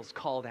Israel's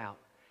called out.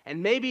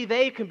 And maybe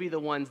they can be the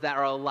ones that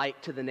are a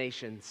light to the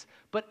nations.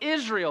 But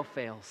Israel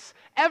fails.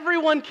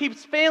 Everyone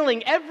keeps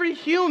failing. Every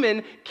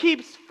human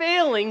keeps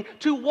failing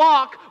to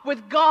walk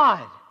with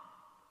God.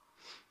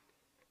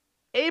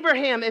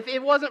 Abraham, if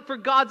it wasn't for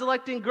God's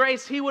electing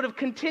grace, he would have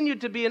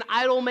continued to be an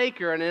idol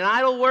maker and an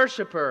idol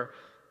worshiper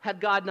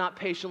had God not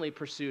patiently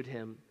pursued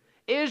him.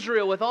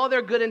 Israel, with all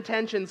their good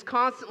intentions,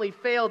 constantly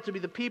failed to be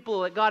the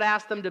people that God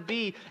asked them to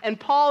be. And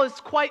Paul is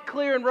quite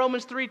clear in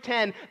Romans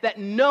 3:10 that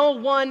no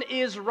one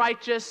is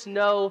righteous,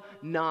 no,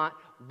 not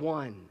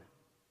one.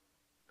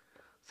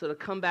 So to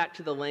come back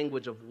to the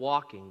language of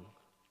walking,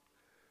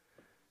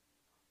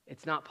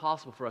 it's not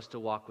possible for us to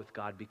walk with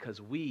God because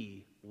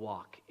we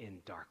walk in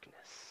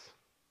darkness.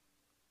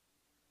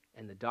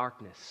 And the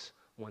darkness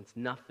wants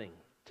nothing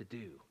to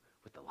do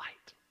with the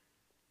light.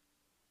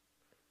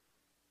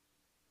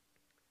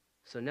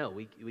 So no,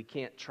 we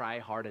can't try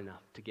hard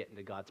enough to get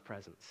into God's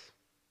presence.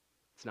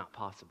 It's not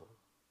possible.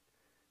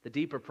 The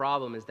deeper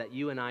problem is that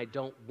you and I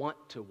don't want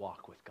to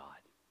walk with God.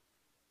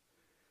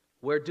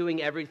 We're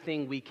doing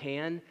everything we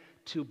can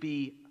to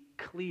be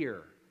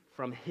clear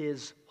from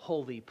His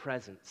holy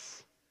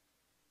presence.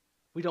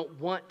 We don't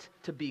want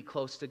to be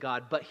close to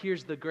God, but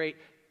here's the great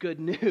good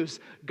news.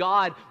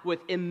 God, with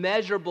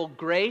immeasurable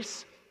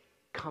grace,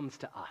 comes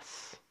to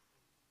us.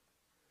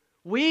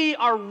 We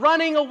are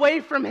running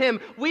away from Him.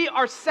 We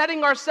are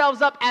setting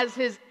ourselves up as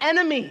His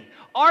enemy.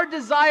 Our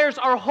desires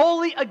are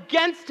wholly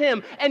against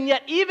Him. And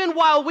yet, even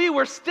while we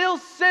were still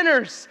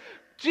sinners,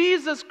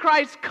 Jesus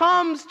Christ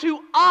comes to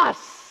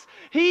us.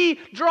 He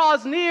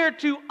draws near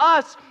to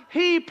us.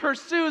 He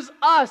pursues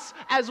us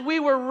as we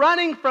were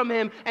running from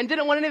Him and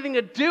didn't want anything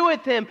to do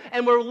with Him,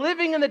 and we're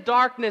living in the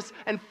darkness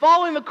and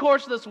following the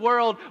course of this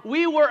world.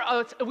 We were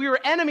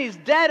enemies,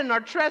 dead in our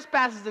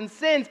trespasses and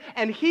sins,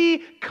 and He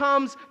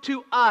comes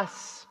to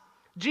us.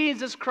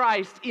 Jesus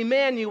Christ,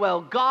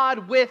 Emmanuel,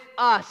 God with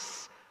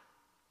us,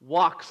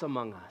 walks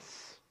among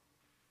us.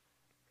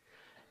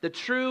 The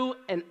true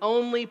and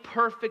only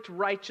perfect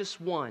righteous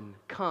one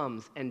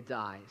comes and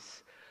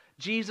dies.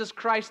 Jesus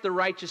Christ, the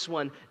righteous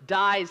one,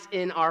 dies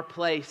in our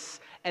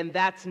place, and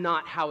that's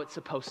not how it's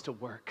supposed to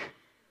work.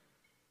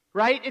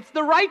 Right? It's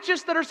the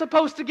righteous that are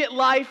supposed to get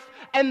life,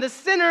 and the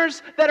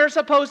sinners that are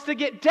supposed to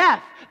get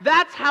death.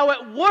 That's how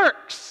it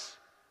works.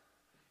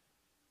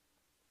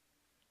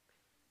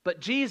 But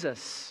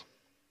Jesus,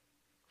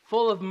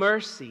 full of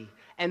mercy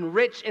and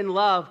rich in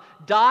love,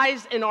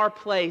 dies in our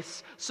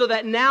place so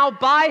that now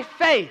by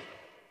faith,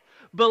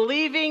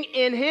 believing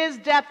in His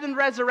death and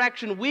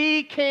resurrection,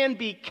 we can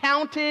be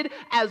counted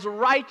as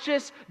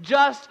righteous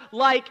just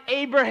like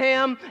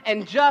Abraham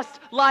and just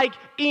like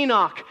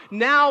Enoch.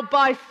 Now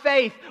by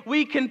faith,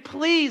 we can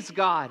please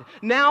God.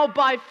 Now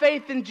by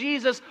faith in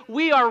Jesus,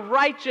 we are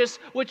righteous,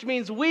 which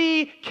means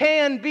we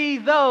can be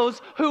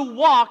those who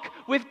walk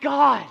with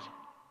God.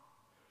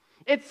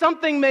 It's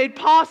something made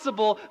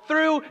possible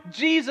through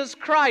Jesus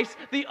Christ,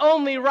 the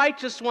only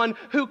righteous one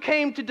who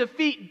came to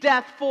defeat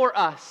death for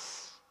us.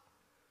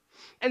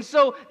 And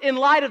so, in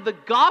light of the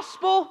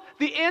gospel,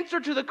 the answer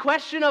to the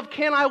question of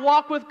can I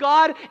walk with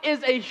God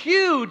is a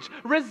huge,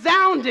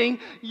 resounding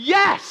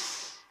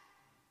yes.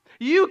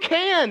 You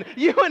can.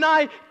 You and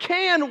I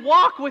can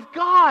walk with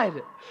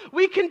God.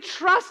 We can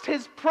trust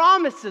His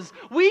promises.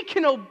 We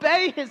can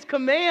obey His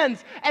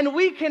commands, and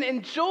we can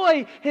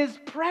enjoy His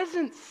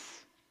presence.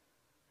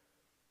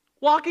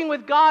 Walking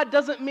with God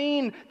doesn't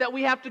mean that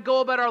we have to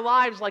go about our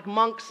lives like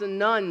monks and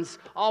nuns,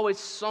 always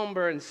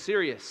somber and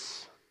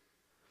serious.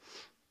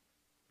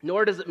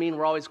 Nor does it mean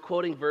we're always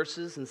quoting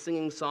verses and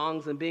singing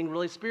songs and being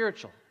really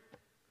spiritual.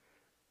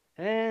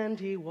 And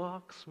He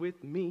walks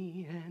with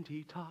me and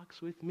He talks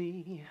with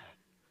me.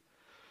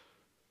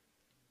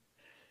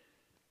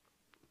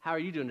 How are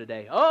you doing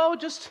today? Oh,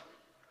 just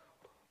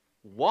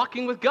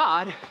walking with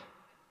God,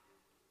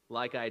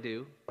 like I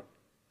do.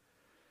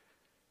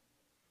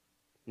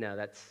 No,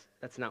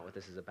 that's not what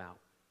this is about.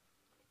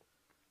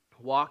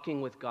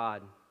 Walking with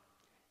God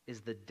is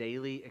the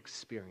daily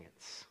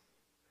experience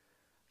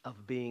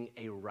of being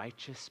a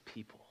righteous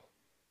people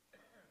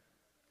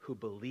who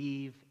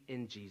believe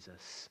in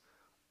Jesus,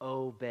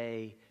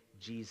 obey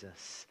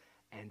Jesus,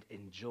 and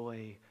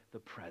enjoy the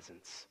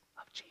presence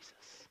of Jesus.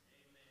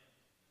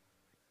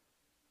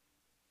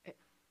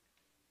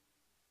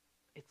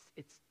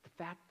 It's the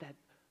fact that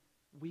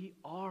we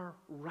are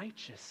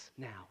righteous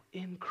now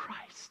in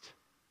Christ.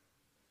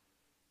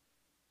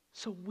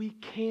 So we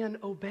can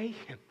obey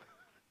him.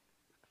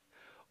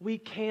 We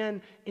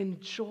can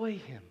enjoy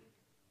him.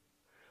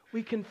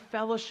 We can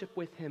fellowship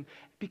with him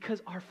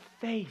because our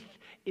faith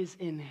is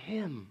in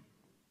him.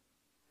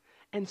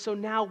 And so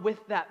now with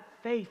that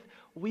faith,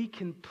 we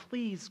can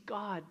please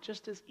God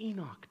just as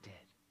Enoch did.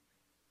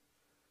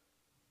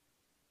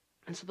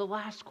 And so the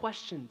last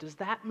question, does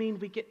that mean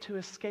we get to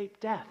escape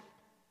death?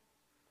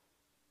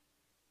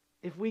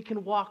 If we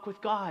can walk with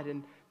God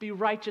and be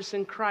righteous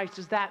in Christ,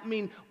 does that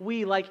mean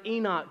we, like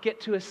Enoch, get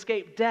to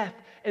escape death?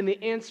 And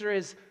the answer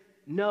is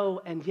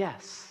no and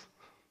yes.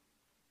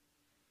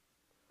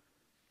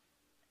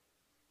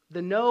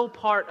 The no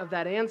part of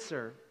that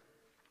answer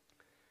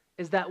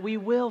is that we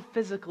will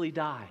physically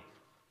die.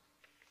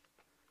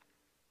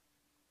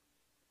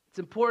 It's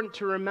important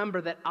to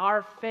remember that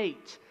our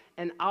fate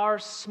and our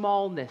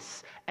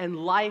smallness and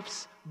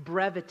life's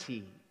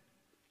brevity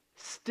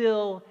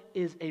still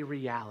is a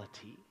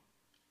reality.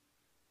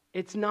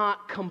 It's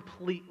not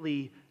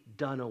completely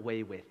done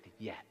away with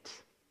yet.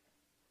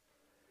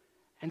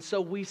 And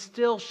so we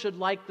still should,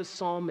 like the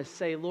psalmist,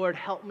 say, Lord,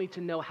 help me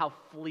to know how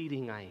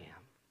fleeting I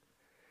am.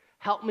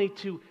 Help me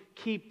to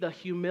keep the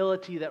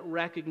humility that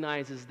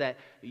recognizes that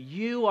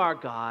you are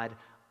God,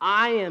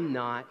 I am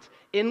not.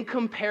 In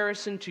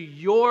comparison to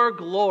your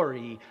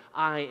glory,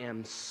 I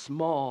am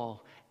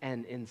small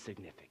and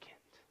insignificant.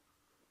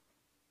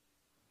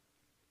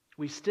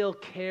 We still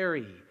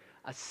carry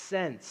a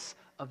sense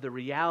of the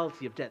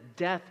reality of death.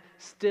 Death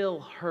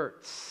still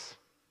hurts.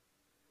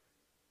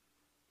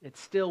 It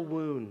still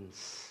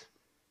wounds.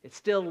 It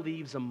still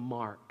leaves a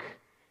mark.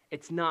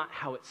 It's not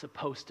how it's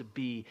supposed to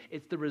be.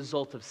 It's the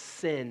result of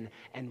sin,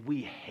 and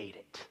we hate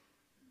it.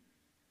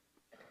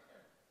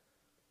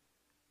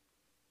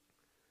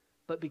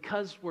 But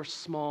because we're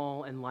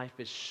small and life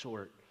is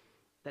short,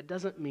 that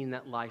doesn't mean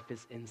that life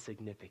is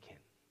insignificant.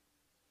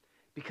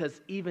 Because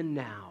even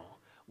now,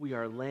 we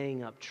are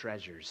laying up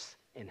treasures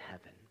in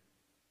heaven.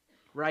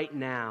 Right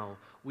now,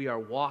 we are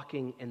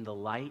walking in the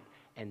light,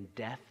 and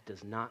death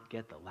does not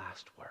get the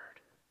last word.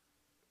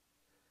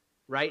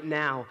 Right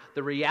now,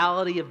 the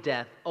reality of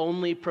death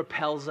only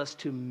propels us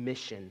to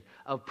mission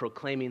of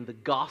proclaiming the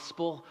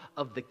gospel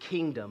of the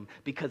kingdom,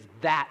 because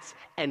that's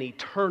an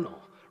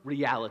eternal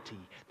reality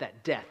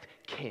that death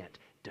can't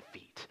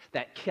defeat,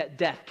 that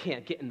death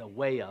can't get in the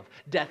way of,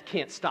 death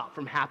can't stop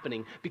from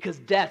happening, because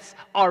death's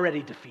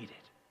already defeated.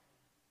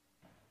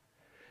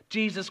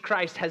 Jesus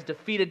Christ has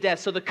defeated death.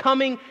 So the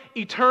coming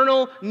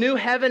eternal new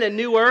heaven and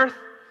new earth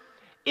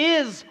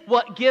is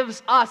what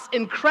gives us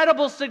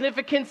incredible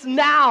significance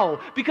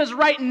now. Because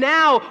right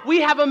now, we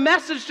have a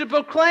message to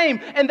proclaim,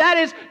 and that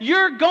is,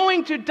 you're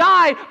going to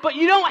die, but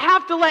you don't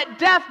have to let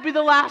death be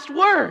the last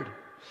word.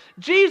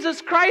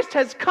 Jesus Christ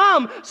has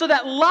come so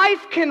that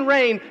life can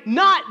reign,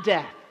 not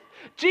death.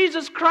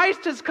 Jesus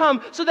Christ has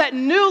come so that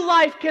new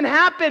life can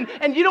happen,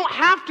 and you don't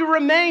have to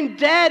remain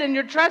dead in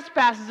your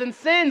trespasses and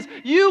sins.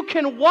 You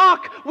can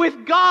walk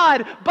with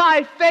God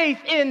by faith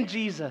in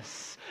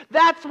Jesus.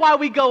 That's why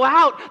we go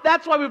out.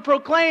 That's why we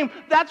proclaim.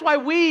 That's why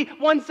we,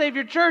 One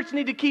Savior Church,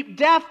 need to keep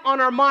death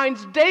on our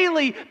minds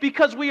daily,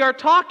 because we are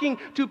talking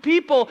to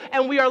people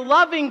and we are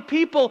loving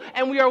people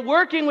and we are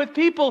working with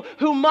people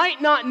who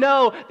might not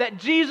know that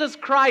Jesus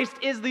Christ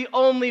is the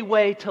only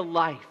way to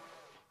life.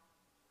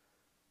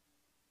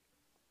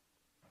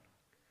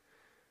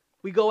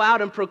 We go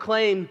out and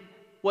proclaim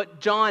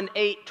what John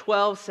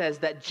 8:12 says,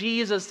 that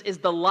Jesus is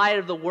the light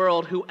of the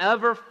world.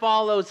 Whoever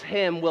follows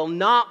him will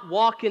not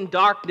walk in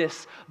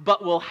darkness,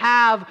 but will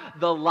have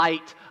the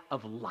light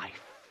of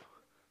life.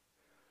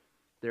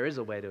 There is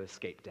a way to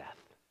escape death,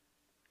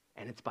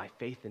 and it's by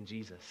faith in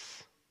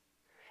Jesus.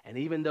 And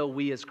even though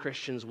we as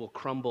Christians will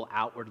crumble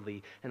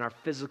outwardly and our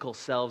physical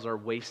selves are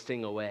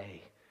wasting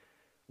away,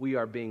 we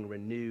are being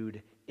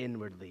renewed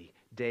inwardly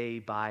day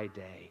by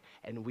day,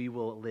 and we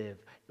will live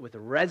with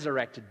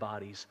resurrected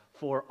bodies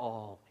for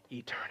all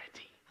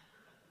eternity.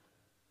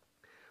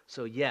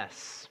 So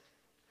yes,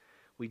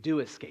 we do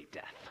escape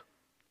death.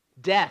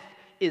 Death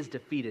is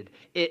defeated.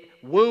 It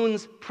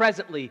wounds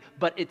presently,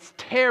 but its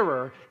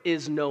terror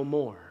is no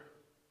more.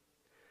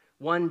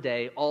 One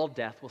day, all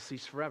death will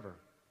cease forever.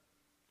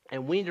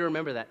 And we need to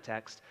remember that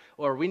text,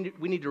 or we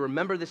need to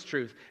remember this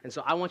truth. And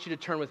so I want you to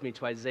turn with me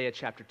to Isaiah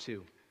chapter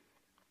 2.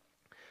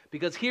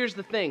 Because here's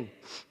the thing.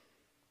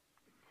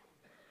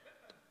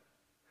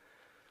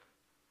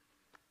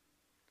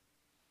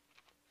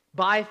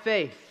 By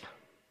faith,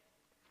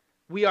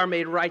 we are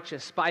made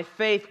righteous. By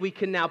faith, we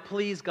can now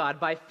please God.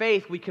 By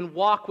faith, we can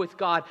walk with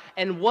God.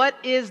 And what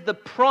is the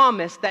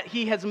promise that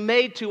He has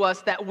made to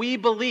us that we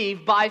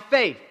believe by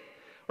faith?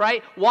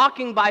 Right?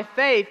 Walking by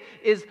faith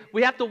is,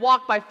 we have to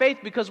walk by faith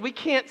because we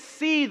can't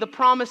see the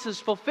promises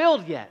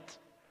fulfilled yet.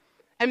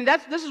 I mean,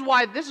 this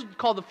is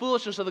called the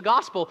foolishness of the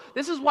gospel.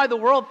 This is why the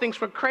world thinks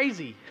we're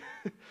crazy.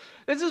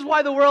 This is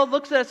why the world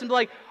looks at us and be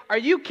like, are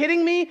you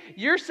kidding me?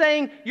 You're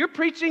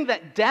preaching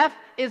that death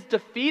is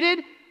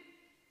defeated?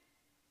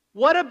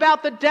 What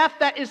about the death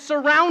that is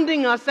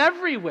surrounding us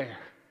everywhere?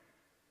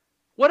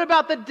 What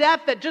about the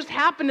death that just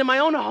happened in my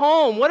own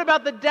home? What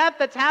about the death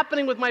that's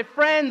happening with my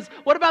friends?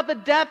 What about the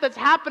death that's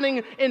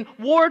happening in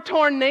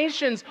war-torn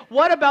nations?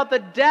 What about the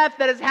death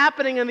that is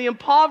happening in the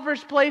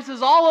impoverished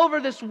places all over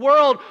this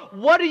world?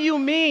 What do you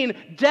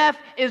mean death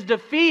is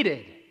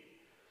defeated?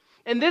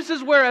 And this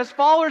is where, as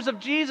followers of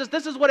Jesus,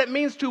 this is what it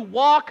means to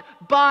walk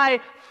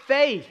by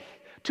faith.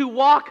 To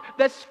walk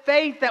this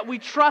faith that we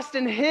trust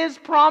in His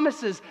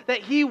promises,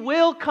 that He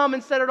will come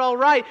and set it all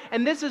right.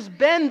 And this has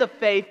been the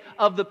faith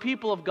of the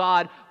people of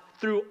God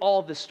through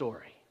all the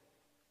story,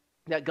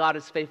 that God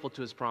is faithful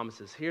to His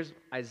promises. Here's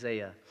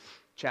Isaiah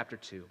chapter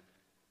 2.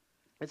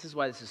 This is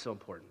why this is so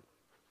important.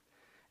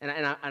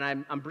 And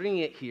I'm bringing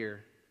it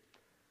here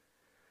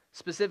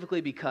specifically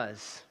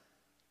because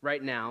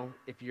right now,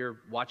 if you're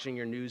watching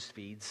your news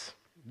feeds,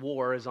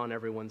 war is on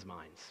everyone's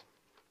minds.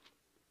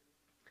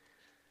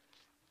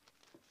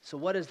 So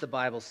what does the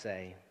Bible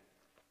say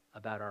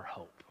about our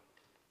hope?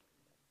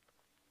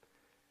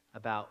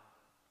 About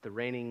the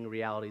reigning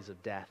realities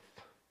of death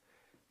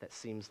that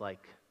seems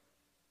like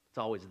it's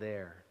always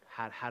there.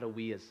 How do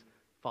we as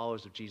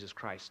followers of Jesus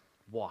Christ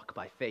walk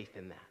by faith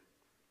in that?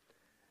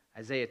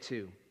 Isaiah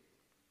 2,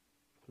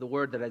 the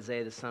word that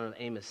Isaiah the son of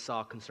Amos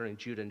saw concerning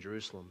Judah and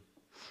Jerusalem.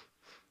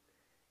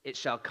 It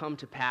shall come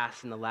to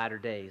pass in the latter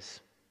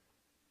days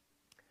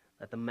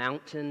that the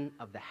mountain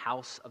of the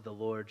house of the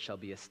Lord shall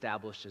be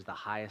established as the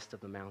highest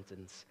of the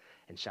mountains,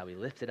 and shall be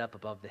lifted up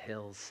above the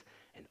hills,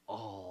 and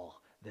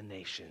all the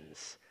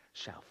nations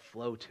shall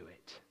flow to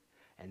it.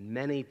 And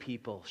many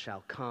people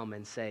shall come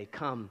and say,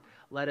 come,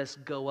 let us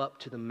go up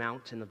to the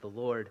mountain of the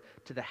Lord,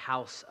 to the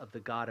house of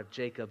the God of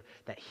Jacob,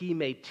 that He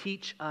may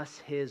teach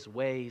us His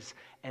ways,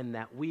 and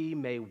that we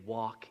may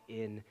walk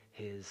in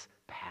His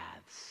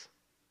paths.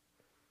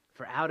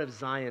 For out of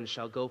Zion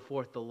shall go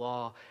forth the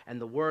law, and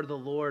the word of the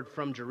Lord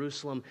from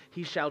Jerusalem.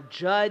 He shall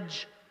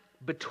judge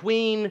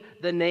between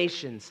the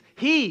nations.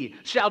 He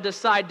shall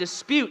decide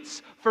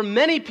disputes for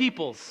many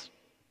peoples.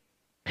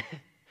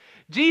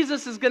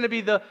 Jesus is going to be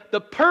the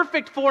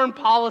perfect foreign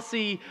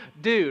policy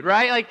dude,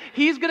 right? Like,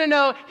 he's going to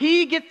know,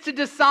 he gets to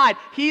decide.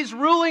 He's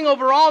ruling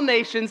over all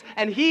nations,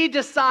 and he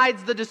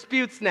decides the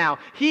disputes now.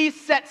 He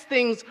sets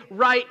things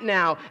right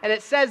now. And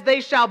it says,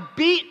 they shall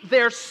beat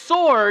their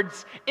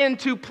swords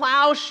into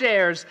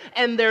plowshares,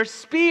 and their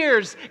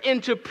spears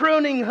into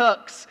pruning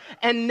hooks.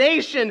 And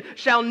nation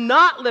shall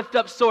not lift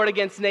up sword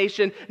against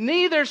nation,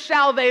 neither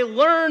shall they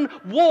learn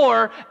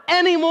war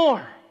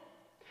anymore.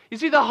 You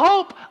see, the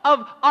hope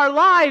of our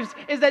lives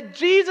is that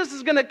Jesus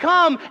is going to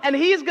come and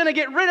He's going to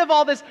get rid of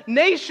all this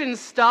nation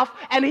stuff,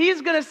 and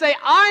He's going to say,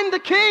 I'm the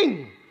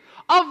King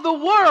of the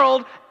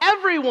world.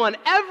 Everyone,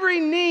 every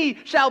knee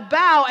shall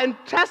bow and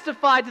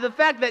testify to the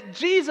fact that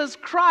Jesus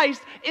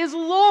Christ is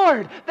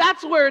Lord.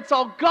 That's where it's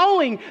all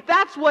going.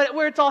 That's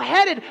where it's all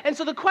headed. And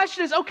so the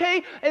question is,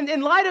 okay,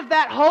 in light of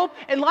that hope,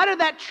 in light of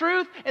that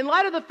truth, in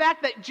light of the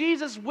fact that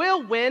Jesus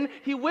will win,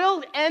 He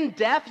will end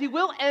death, He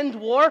will end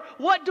war,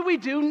 what do we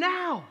do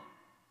now?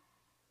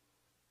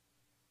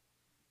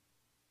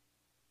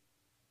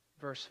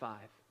 Verse 5.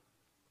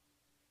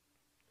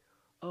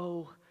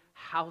 O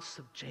house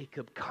of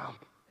Jacob, come.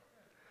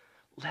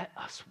 Let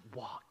us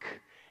walk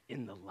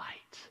in the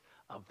light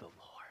of the Lord.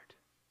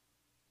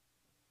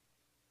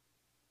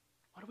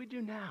 What do we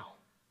do now?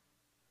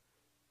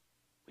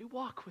 We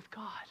walk with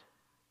God.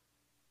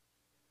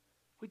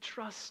 We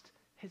trust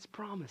His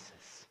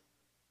promises.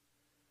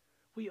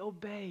 We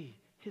obey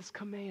His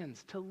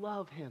commands to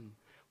love Him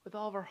with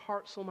all of our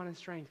heart, soul, mind, and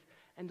strength,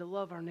 and to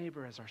love our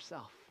neighbor as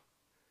ourselves.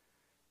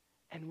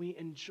 And we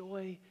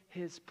enjoy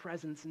His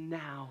presence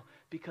now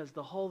because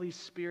the Holy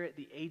Spirit,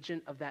 the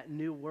agent of that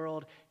new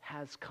world,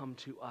 has come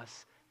to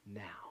us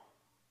now.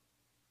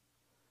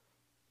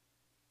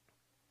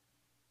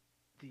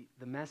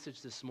 The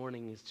message this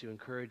morning is to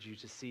encourage you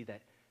to see that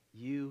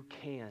you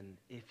can,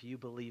 if you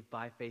believe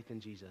by faith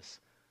in Jesus,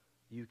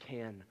 you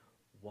can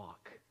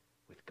walk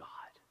with God.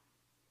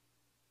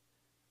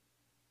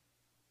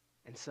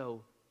 And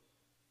so,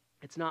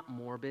 it's not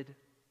morbid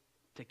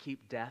to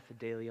keep death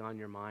daily on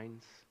your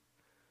minds.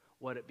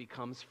 What it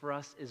becomes for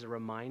us is a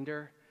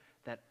reminder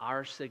that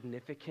our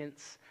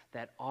significance,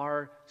 that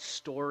our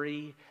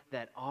story,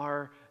 that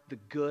the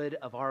good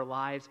of our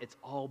lives, it's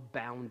all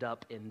bound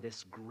up in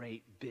this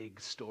great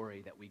big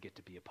story that we get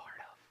to be a part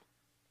of.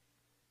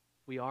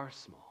 We are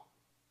small,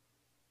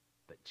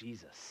 but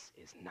Jesus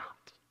is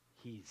not.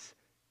 He's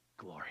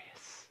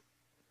glorious.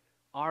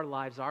 Our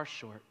lives are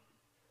short,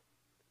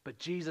 but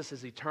Jesus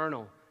is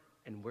eternal,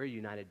 and we're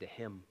united to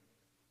Him.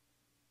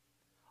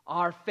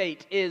 Our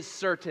fate is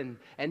certain,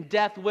 and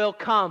death will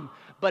come,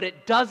 but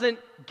it doesn't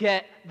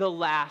get the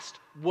last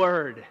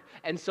word.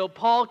 And so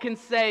Paul can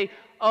say,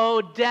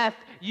 "Oh, death,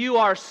 you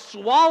are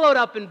swallowed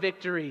up in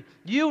victory.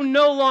 You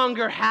no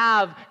longer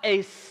have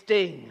a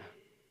sting,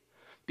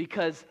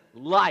 because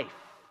life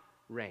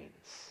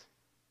reigns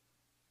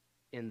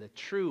in the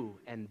true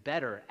and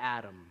better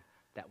Adam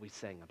that we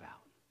sang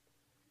about,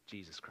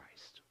 Jesus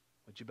Christ."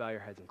 Would you bow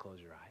your heads and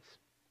close your eyes?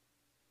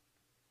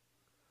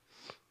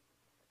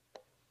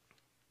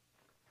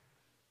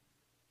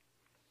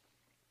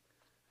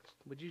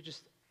 Would you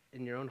just,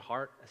 in your own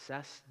heart,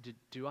 assess,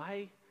 do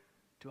I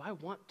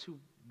want to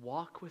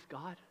walk with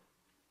God?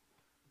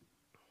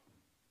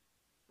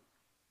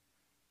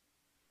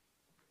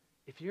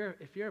 If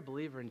you're a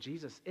believer in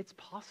Jesus, it's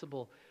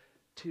possible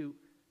to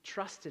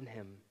trust in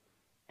him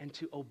and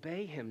to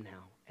obey him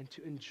now and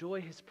to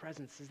enjoy his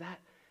presence.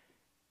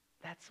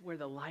 That's where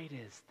the light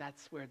is.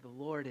 That's where the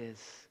Lord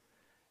is.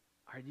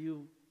 Are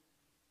you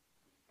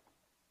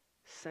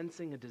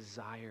sensing a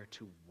desire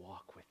to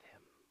walk with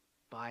him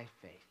by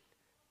faith,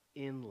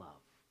 in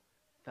love,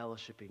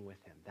 fellowshipping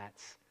with him?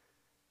 That's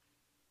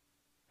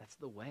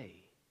the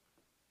way.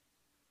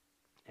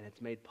 And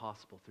it's made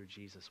possible through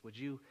Jesus. Would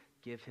you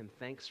give him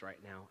thanks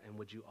right now? And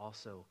would you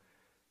also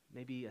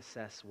maybe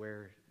assess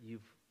where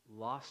you've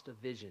lost a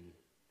vision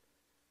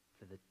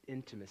for the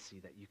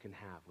intimacy that you can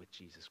have with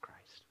Jesus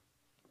Christ?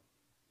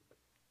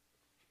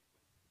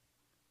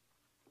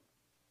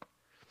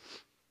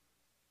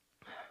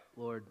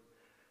 Lord,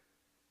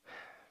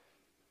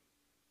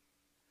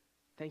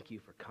 thank you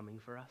for coming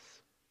for us.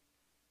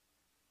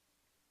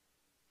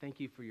 Thank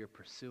you for your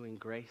pursuing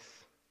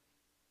grace.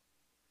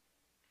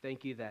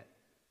 Thank you that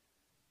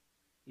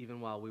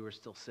even while we were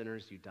still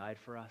sinners, you died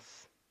for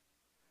us.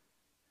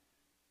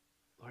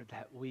 Lord,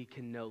 that we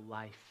can know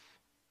life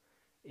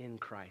in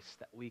Christ,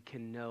 that we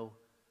can know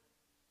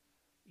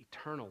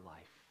eternal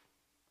life.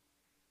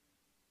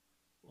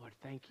 Lord,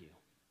 thank you.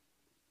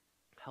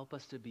 Help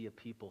us to be a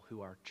people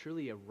who are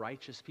truly a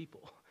righteous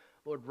people.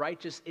 Lord,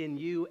 righteous in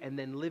you, and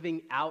then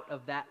living out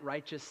of that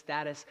righteous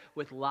status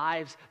with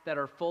lives that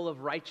are full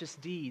of righteous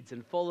deeds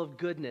and full of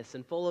goodness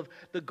and full of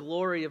the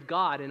glory of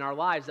God in our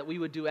lives, that we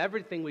would do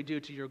everything we do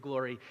to your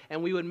glory,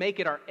 and we would make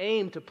it our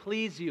aim to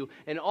please you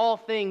in all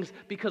things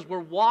because we're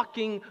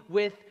walking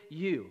with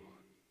you.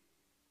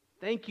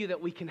 Thank you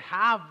that we can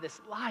have this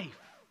life,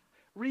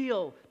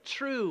 real,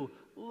 true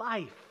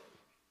life,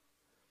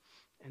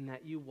 and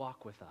that you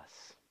walk with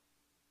us.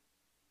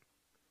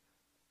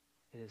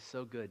 It is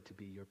so good to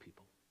be your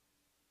people.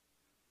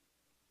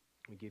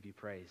 We give you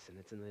praise, and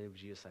it's in the name of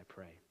Jesus I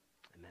pray.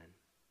 Amen.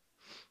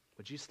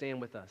 Would you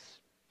stand with us?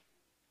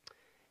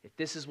 If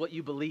this is what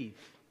you believe,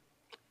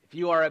 if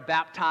you are a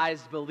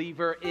baptized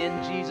believer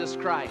in Jesus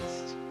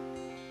Christ,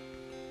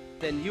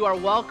 then you are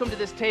welcome to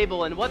this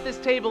table. And what this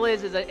table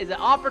is an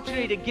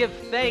opportunity to give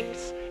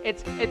thanks.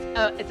 It's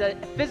a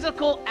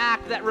physical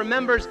act that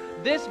remembers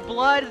this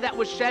blood that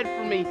was shed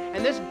for me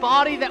and this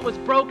body that was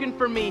broken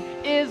for me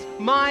is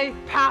my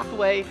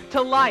pathway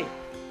to life.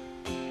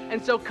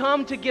 And so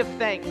come to give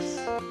thanks.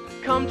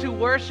 Come to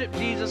worship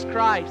Jesus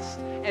Christ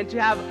and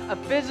to have a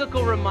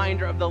physical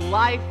reminder of the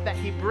life that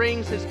he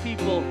brings his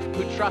people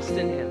who trust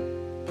in him.